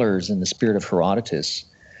scholars in the spirit of Herodotus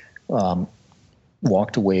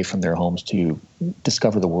walked away from their homes to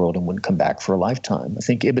discover the world and wouldn't come back for a lifetime. I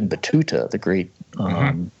think Ibn Battuta, the great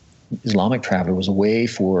Islamic traveler, was away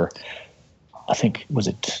for, I think, was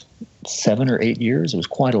it 7 or 8 years? It was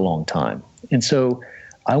quite a long time. And so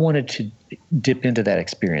I wanted to dip into that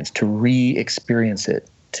experience, to re-experience it,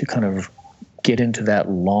 to kind of get into that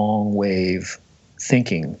long wave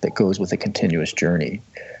thinking that goes with a continuous journey,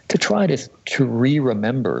 to try to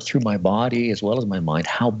re-remember through my body as well as my mind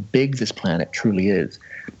how big this planet truly is.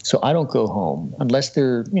 So I don't go home unless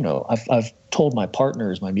they're, I've told my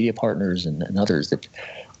partners, my media partners and others that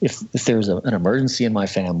if there's an emergency in my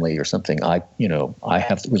family or something, I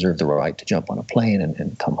have reserved the right to jump on a plane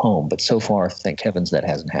and come home. But so far, thank heavens, that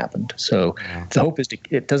hasn't happened. So the hope is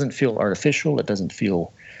it doesn't feel artificial. It doesn't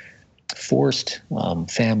feel forced.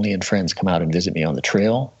 Family and friends come out and visit me on the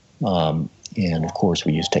trail. And of course,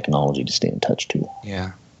 we use technology to stay in touch too.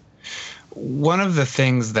 Yeah. One of the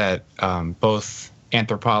things that both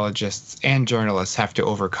anthropologists and journalists have to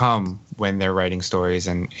overcome when they're writing stories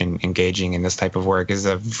and engaging in this type of work is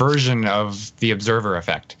a version of the observer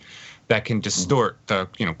effect that can distort the,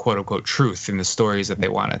 quote unquote truth in the stories that they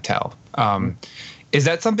want to tell. Is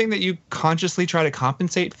that something that you consciously try to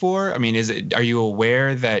compensate for? I mean, are you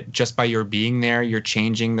aware that just by your being there, you're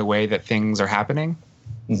changing the way that things are happening?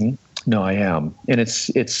 Mm-hmm. No, I am. And it's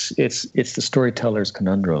the storyteller's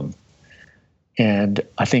conundrum. And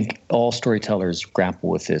I think all storytellers grapple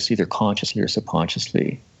with this, either consciously or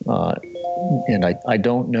subconsciously. And I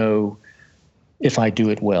don't know if I do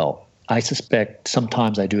it well. I suspect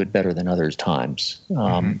sometimes I do it better than others times.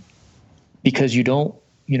 Because you don't,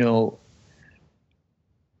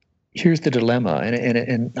 here's the dilemma,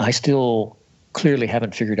 and I still clearly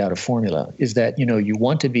haven't figured out a formula, is that, you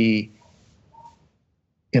want to be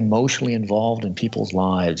emotionally involved in people's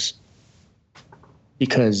lives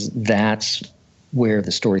because that's where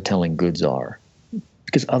the storytelling goods are.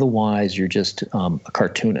 Because otherwise you're just a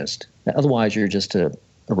cartoonist. Otherwise you're just a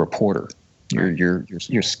reporter.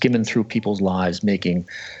 You're skimming through people's lives, making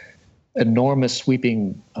enormous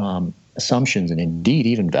sweeping assumptions and indeed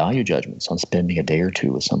even value judgments on spending a day or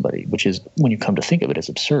two with somebody, which is, when you come to think of it, is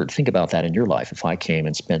absurd. Think about that in your life. If I came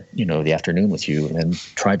and spent, the afternoon with you and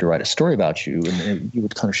tried to write a story about you, and you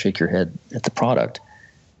would kind of shake your head at the product.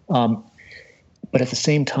 But at the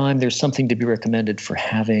same time, there's something to be recommended for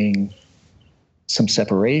having some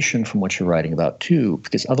separation from what you're writing about too,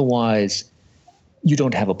 because otherwise you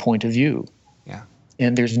don't have a point of view. Yeah.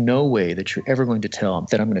 And there's no way that you're ever going to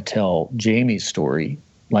tell Jamie's story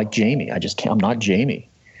like Jamie. I just can't. I'm not Jamie.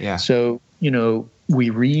 Yeah. So, we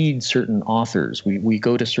read certain authors, we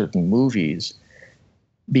go to certain movies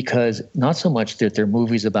because not so much that they're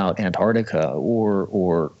movies about Antarctica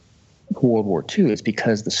or World War II, it's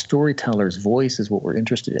because the storyteller's voice is what we're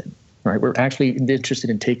interested in, right? We're actually interested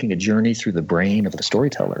in taking a journey through the brain of the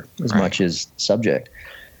storyteller as much as subject.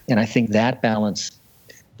 And I think that balance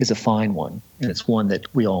is a fine one, and it's one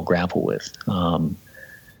that we all grapple with. And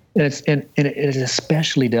it is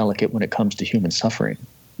especially delicate when it comes to human suffering,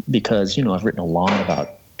 because I've written a lot about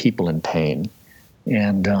people in pain,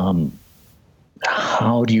 and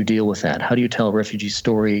how do you deal with that? How do you tell a refugee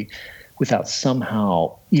story without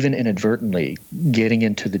somehow, even inadvertently, getting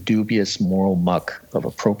into the dubious moral muck of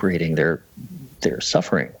appropriating their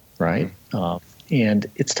suffering, right? And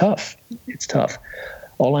it's tough. It's tough.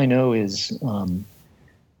 All I know is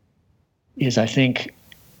I think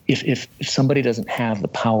if somebody doesn't have the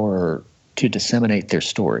power to disseminate their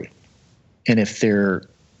story, and if they're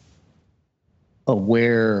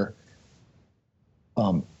aware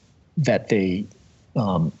that they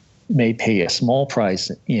may pay a small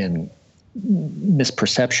price in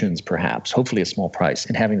misperceptions, perhaps, hopefully a small price,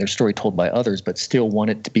 in having their story told by others, but still want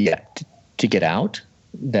it to get out,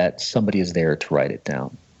 that somebody is there to write it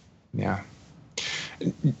down. Yeah.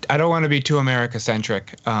 I don't want to be too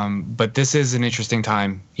America-centric, but this is an interesting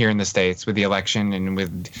time here in the States with the election and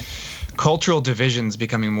with cultural divisions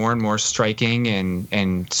becoming more and more striking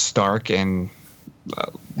and stark and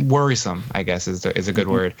worrisome, I guess is a good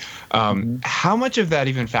word. How much of that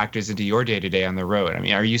even factors into your day-to-day on the road? I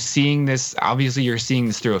mean, are you seeing this? Obviously, you're seeing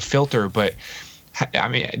this through a filter, but I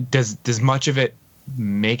mean, does much of it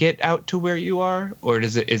make it out to where you are, or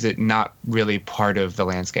is it not really part of the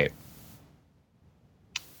landscape?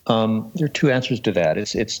 There are two answers to that.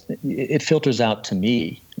 It filters out to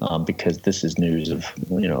me because this is news of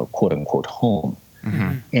quote unquote home,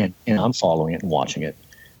 and I'm following it and watching it,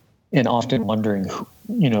 and often wondering,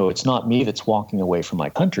 it's not me that's walking away from my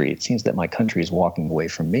country. It seems that my country is walking away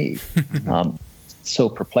from me. So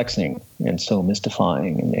perplexing and so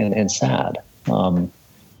mystifying and sad.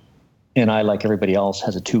 And I, like everybody else,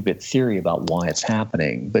 has a 2-bit theory about why it's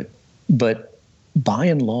happening, but by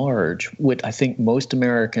and large, what I think most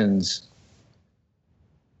Americans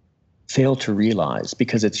fail to realize,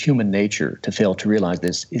 because it's human nature to fail to realize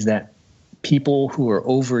this, is that people who are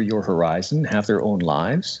over your horizon have their own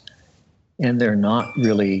lives, and they're not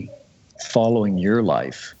really following your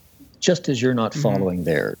life, just as you're not following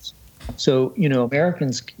theirs. So,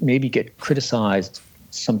 Americans maybe get criticized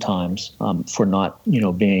sometimes for not,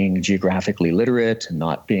 being geographically literate and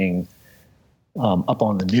not being up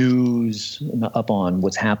on the news, up on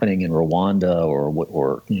what's happening in Rwanda or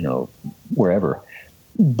wherever.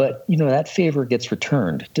 But, that favor gets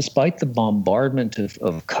returned. Despite the bombardment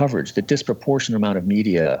of coverage, the disproportionate amount of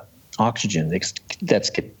media oxygen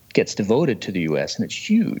that gets devoted to the U.S., and it's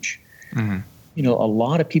huge. Mm-hmm. A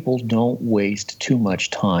lot of people don't waste too much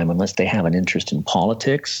time unless they have an interest in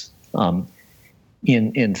politics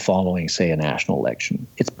in following, say, a national election.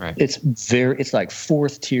 It's like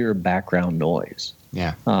fourth tier background noise.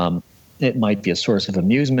 Yeah. It might be a source of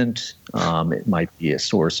amusement. It might be a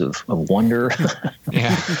source of wonder.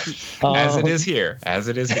 Yeah. As it is here.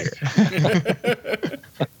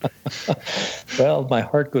 Well, my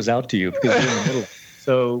heart goes out to you because you're in the middle.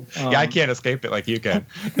 So I can't escape it like you can.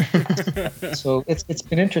 So it's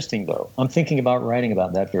been interesting though. I'm thinking about writing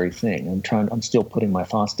about that very thing. I'm still putting my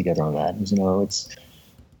thoughts together on that. It's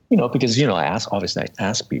because I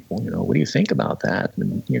ask people, what do you think about that?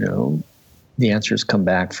 And the answers come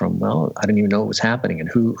back from, well, I didn't even know it was happening, and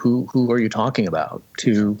who are you talking about?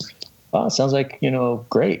 To, it sounds like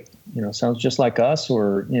great. Sounds just like us,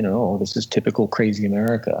 or this is typical crazy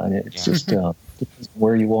America, and it's just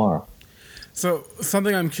where you are. So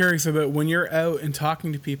something I'm curious about when you're out and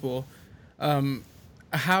talking to people,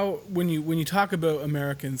 how when you talk about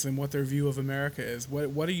Americans and what their view of America is,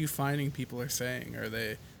 what are you finding people are saying?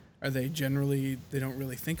 Are they generally, they don't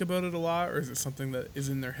really think about it a lot, or is it something that is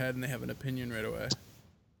in their head and they have an opinion right away?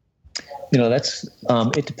 That's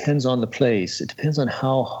it depends on the place. It depends on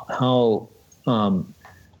how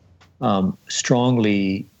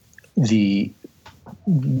strongly the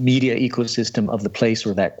media ecosystem of the place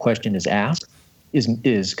where that question is asked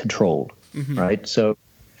is controlled, mm-hmm. right? So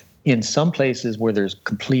in some places where there's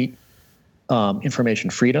complete information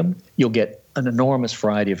freedom, you'll get an enormous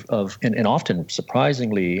variety of and often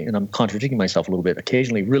surprisingly, and I'm contradicting myself a little bit,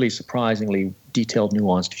 occasionally really surprisingly detailed,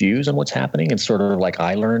 nuanced views on what's happening, and sort of like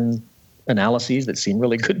I learn analyses that seem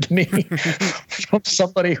really good to me from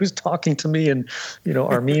somebody who's talking to me in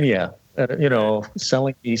Armenia,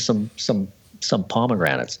 selling me some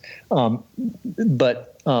pomegranates.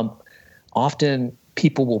 But often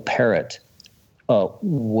people will parrot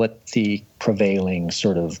what the prevailing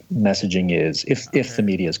sort of messaging is if the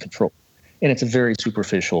media is controlled. And it's a very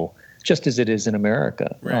superficial, just as it is in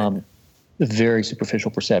America, right. A very superficial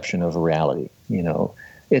perception of a reality.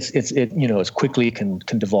 It's quickly can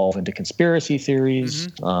devolve into conspiracy theories.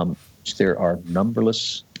 Mm-hmm. Which there are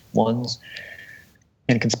numberless ones.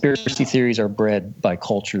 And conspiracy theories are bred by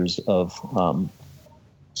cultures of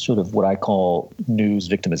sort of what I call news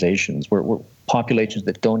victimizations, where populations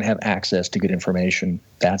that don't have access to good information,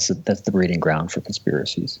 that's the breeding ground for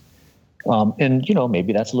conspiracies. And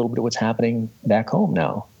maybe that's a little bit of what's happening back home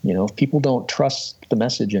now. If people don't trust the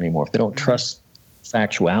message anymore, if they don't trust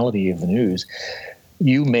factuality of the news,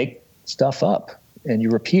 you make stuff up and you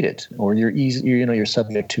repeat it, or you're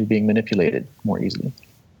subject to being manipulated more easily.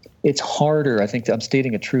 It's harder. I think I'm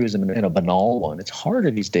stating a truism and a banal one. It's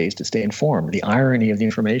harder these days to stay informed. The irony of the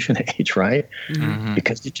information age, right? Mm-hmm.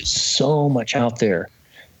 Because there's just so much out there.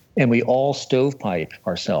 And we all stovepipe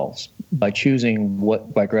ourselves by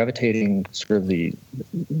gravitating sort of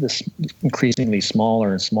this increasingly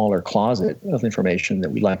smaller and smaller closet of information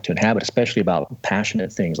that we like to inhabit, especially about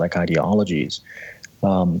passionate things like ideologies,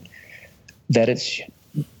 that it's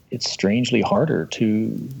strangely harder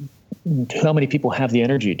to how many people have the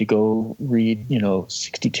energy to go read,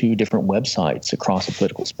 62 different websites across a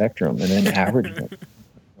political spectrum and then average them.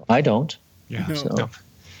 I don't. Yeah. No.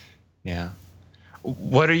 Yeah.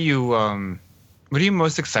 What are you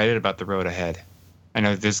most excited about the road ahead? I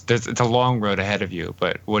know it's a long road ahead of you,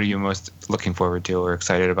 but what are you most looking forward to or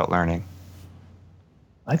excited about learning?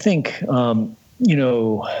 I think, I'm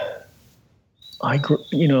going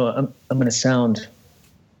to sound,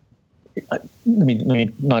 let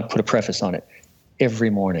me not put a preface on it. Every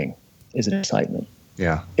morning is an excitement.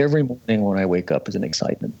 Yeah. Every morning when I wake up is an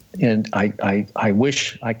excitement. And I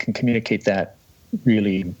wish I can communicate that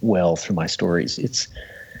really well through my stories.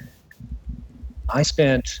 I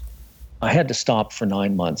had to stop for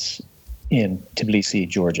 9 months in Tbilisi,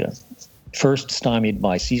 Georgia. First stymied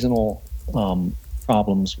by seasonal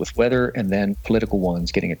problems with weather, and then political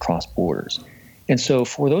ones getting across borders. And so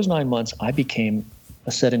for those 9 months, I became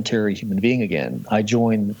a sedentary human being again. I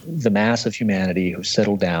joined the mass of humanity who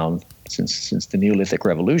settled down since the Neolithic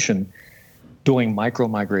Revolution, doing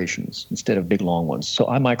micro-migrations instead of big, long ones. So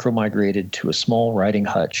I micro-migrated to a small writing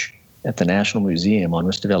hutch at the National Museum on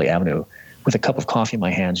Rustaveli Avenue with a cup of coffee in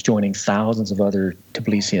my hands, joining thousands of other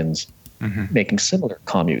Tbilisians making similar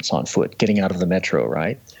commutes on foot, getting out of the metro,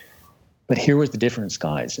 right? But here was the difference,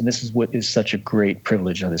 guys, and this is what is such a great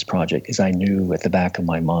privilege of this project, is I knew at the back of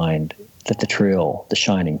my mind that the trail, the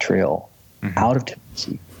shining trail, out of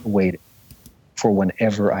Tbilisi, waited for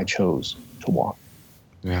whenever I chose to walk.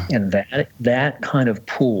 Yeah. And that kind of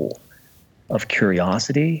pool of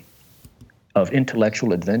curiosity, of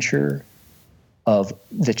intellectual adventure, of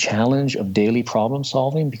the challenge of daily problem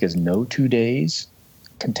solving, because no 2 days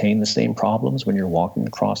contain the same problems when you're walking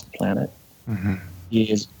across the planet,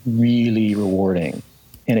 is really rewarding.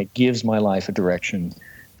 And it gives my life a direction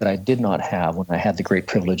that I did not have when I had the great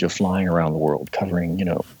privilege of flying around the world covering,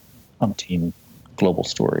 umpteen global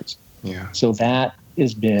stories. Yeah. So that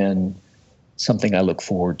has been something I look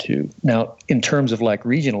forward to. Now, in terms of like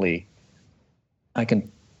regionally, I can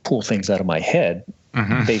pull things out of my head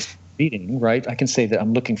based on reading, right? I can say that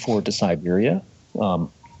I'm looking forward to Siberia,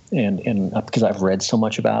 and because I've read so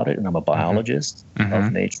much about it, and I'm a biologist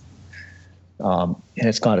of nature. And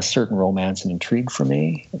it's got a certain romance and intrigue for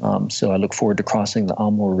me. So I look forward to crossing the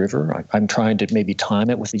Amur River. I'm trying to maybe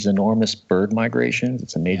time it with these enormous bird migrations.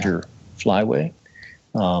 It's a major flyway.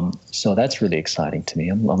 So that's really exciting to me.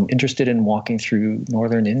 I'm interested in walking through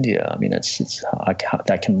northern India. I mean, I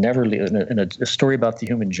can never leave. In a story about the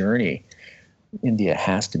human journey, India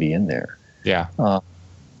has to be in there. Yeah.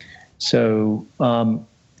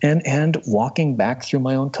 And walking back through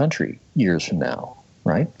my own country years from now,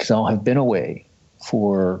 right? Because I'll have been away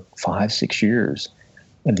for 5-6 years,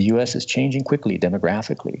 and the U.S. is changing quickly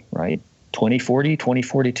demographically, right? 2040,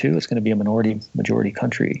 2042, it's going to be a majority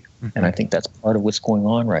country. And I think that's part of what's going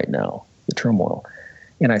on right now, the turmoil.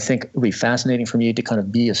 And I think it'll be fascinating for me to kind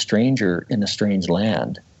of be a stranger in a strange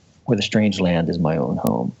land, where the strange land is my own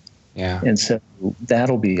home. Yeah. And so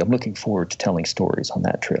I'm looking forward to telling stories on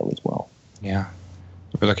that trail as well. Yeah.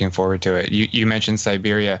 We're looking forward to it. You mentioned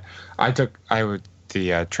Siberia.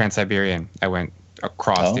 The Trans-Siberian. I went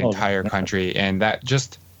across the entire country, and that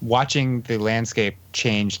just watching the landscape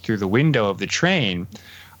change through the window of the train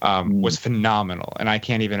was phenomenal. And I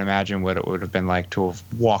can't even imagine what it would have been like to have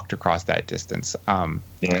walked across that distance.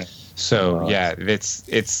 So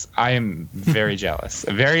I am very jealous,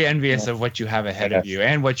 very envious of what you have ahead of you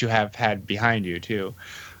and what you have had behind you too.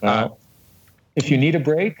 If you need a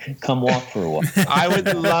break, come walk for a while. I would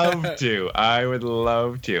love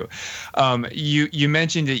to. You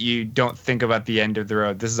mentioned that you don't think about the end of the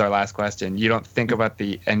road. This is our last question. You don't think about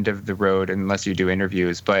the end of the road unless you do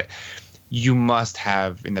interviews, but you must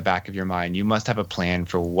have in the back of your mind, you must have a plan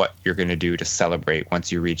for what you're going to do to celebrate once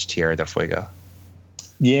you reach Tierra del Fuego.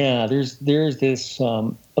 Yeah, there's this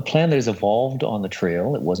a plan that has evolved on the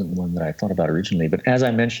trail. It wasn't one that I thought about originally, but as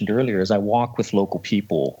I mentioned earlier, as I walk with local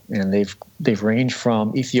people, and they've ranged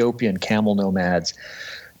from Ethiopian camel nomads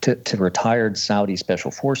to retired Saudi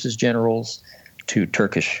special forces generals, to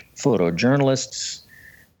Turkish photojournalists,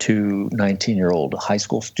 to 19-year-old high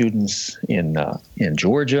school students in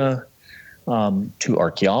Georgia, to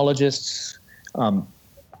archaeologists.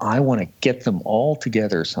 I want to get them all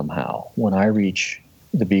together somehow when I reach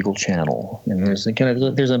the Beagle Channel. And there's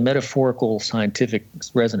a metaphorical scientific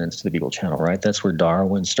resonance to the Beagle Channel, right? That's where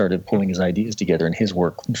Darwin started pulling his ideas together, and his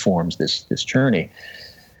work informs this journey.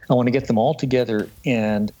 I want to get them all together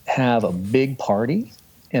and have a big party,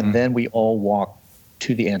 and then we all walk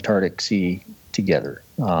to the Antarctic Sea together,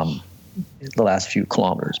 the last few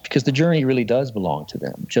kilometers, because the journey really does belong to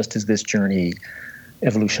them, just as this journey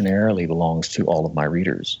evolutionarily belongs to all of my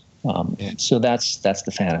readers. So that's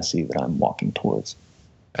the fantasy that I'm walking towards.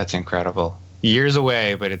 That's incredible. Years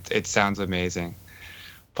away, but it sounds amazing.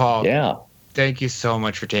 Paul, thank you so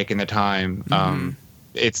much for taking the time.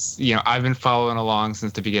 It's, I've been following along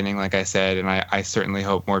since the beginning, like I said, and I certainly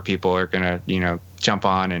hope more people are going to, jump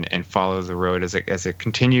on and follow the road as it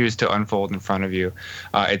continues to unfold in front of you.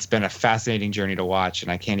 It's been a fascinating journey to watch, and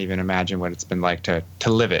I can't even imagine what it's been like to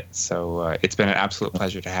live it. So it's been an absolute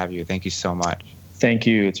pleasure to have you. Thank you so much. Thank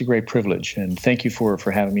you. It's a great privilege, and thank you for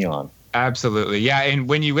having me on. Absolutely. Yeah. And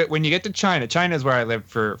when you get to China is where I lived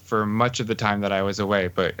for much of the time that I was away,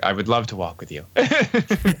 but I would love to walk with you.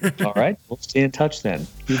 All right. We'll stay in touch then.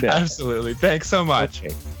 You bet. Absolutely. Thanks so much.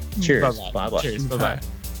 Okay. Cheers. Bye-bye. Bye-bye. Cheers. Bye-bye.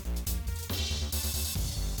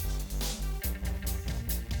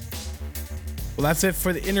 Well, that's it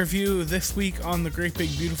for the interview this week on the Great Big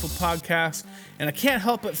Beautiful Podcast. And I can't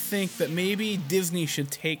help but think that maybe Disney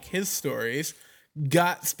should take his stories,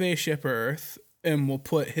 got Spaceship Earth, and we'll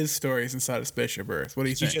put his stories inside of Spaceship Earth. What do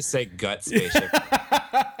you think? Did you just say gut spaceship?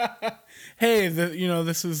 Hey,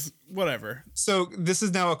 this is whatever. So this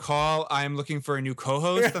is now a call. I'm looking for a new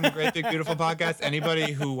co-host on the Great Big Beautiful Podcast.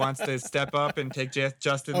 Anybody who wants to step up and take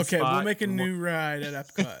Justin's spot. Okay, we'll make a new ride at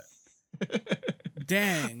Epcot.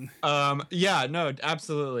 Dang. Yeah, no,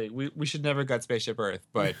 absolutely. We should never gut Spaceship Earth,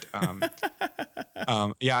 but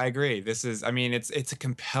yeah, I agree. This is, I mean, it's a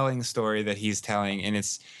compelling story that he's telling, and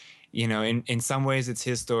it's, you know, in some ways it's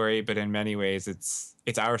his story, but in many ways it's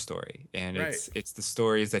our story, and it's the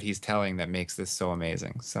stories that he's telling that makes this so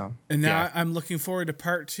amazing. So, and now I'm looking forward to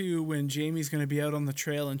part 2 when Jamie's going to be out on the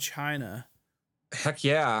trail in China. Heck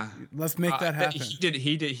yeah. Let's make that happen.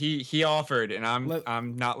 He offered, and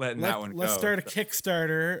I'm not letting that one go. Let's start a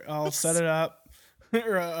Kickstarter. I'll set it up.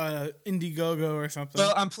 Or Indiegogo or something.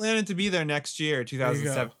 Well, I'm planning to be there next year,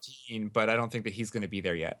 2017, but I don't think that he's going to be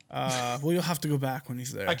there yet. Well, you'll have to go back when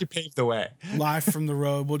he's there. I could pave the way. Live from the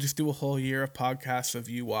road. We'll just do a whole year of podcasts of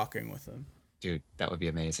you walking with him. Dude, that would be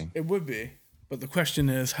amazing. It would be. But the question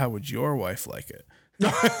is, how would your wife like it?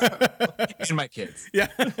 And my kids. Yeah,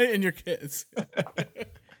 and your kids.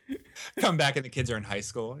 Come back and the kids are in high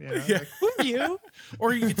school. You know? Yeah. Like, who are you?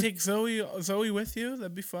 Or you could take Zoe with you.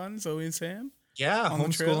 That'd be fun. Zoe and Sam. Yeah,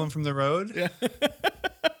 homeschool them from the road. Yeah.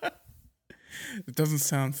 It doesn't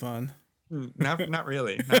sound fun. Not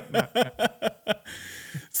really. Not.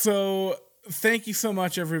 So thank you so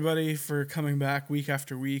much, everybody, for coming back week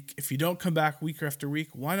after week. If you don't come back week after week,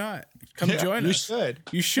 why not? Come join us.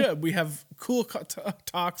 You should. We have cool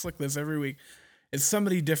talks like this every week. It's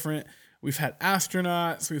somebody different. We've had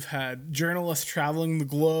astronauts. We've had journalists traveling the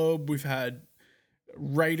globe. We've had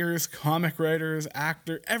writers, comic writers,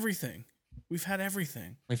 actor, everything. We've had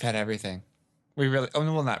everything. We really,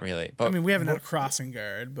 well, not really. But I mean, we haven't had a crossing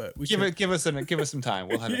guard, but we give us some time.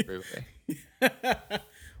 We'll have everybody.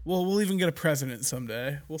 Well, we'll even get a president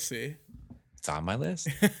someday. We'll see. It's on my list.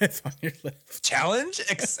 It's on your list. Challenge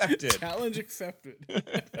accepted. Challenge accepted.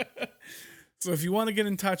 So if you want to get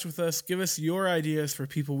in touch with us, give us your ideas for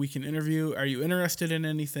people we can interview. Are you interested in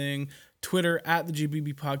anything? Twitter at the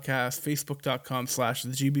GBB Podcast,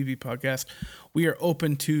 Facebook.com/the GBB Podcast. We are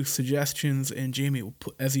open to suggestions, and Jamie will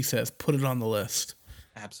put, as he says, put it on the list.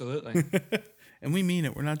 Absolutely. And we mean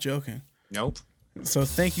it. We're not joking. Nope. So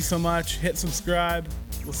thank you so much. Hit subscribe.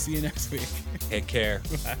 We'll see you next week. Take care.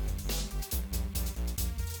 Bye.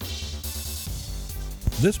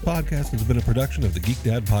 This podcast has been a production of the Geek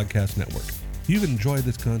Dad Podcast Network. If you've enjoyed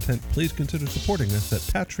this content, please consider supporting us at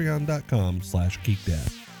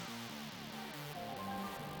patreon.com/geekdad.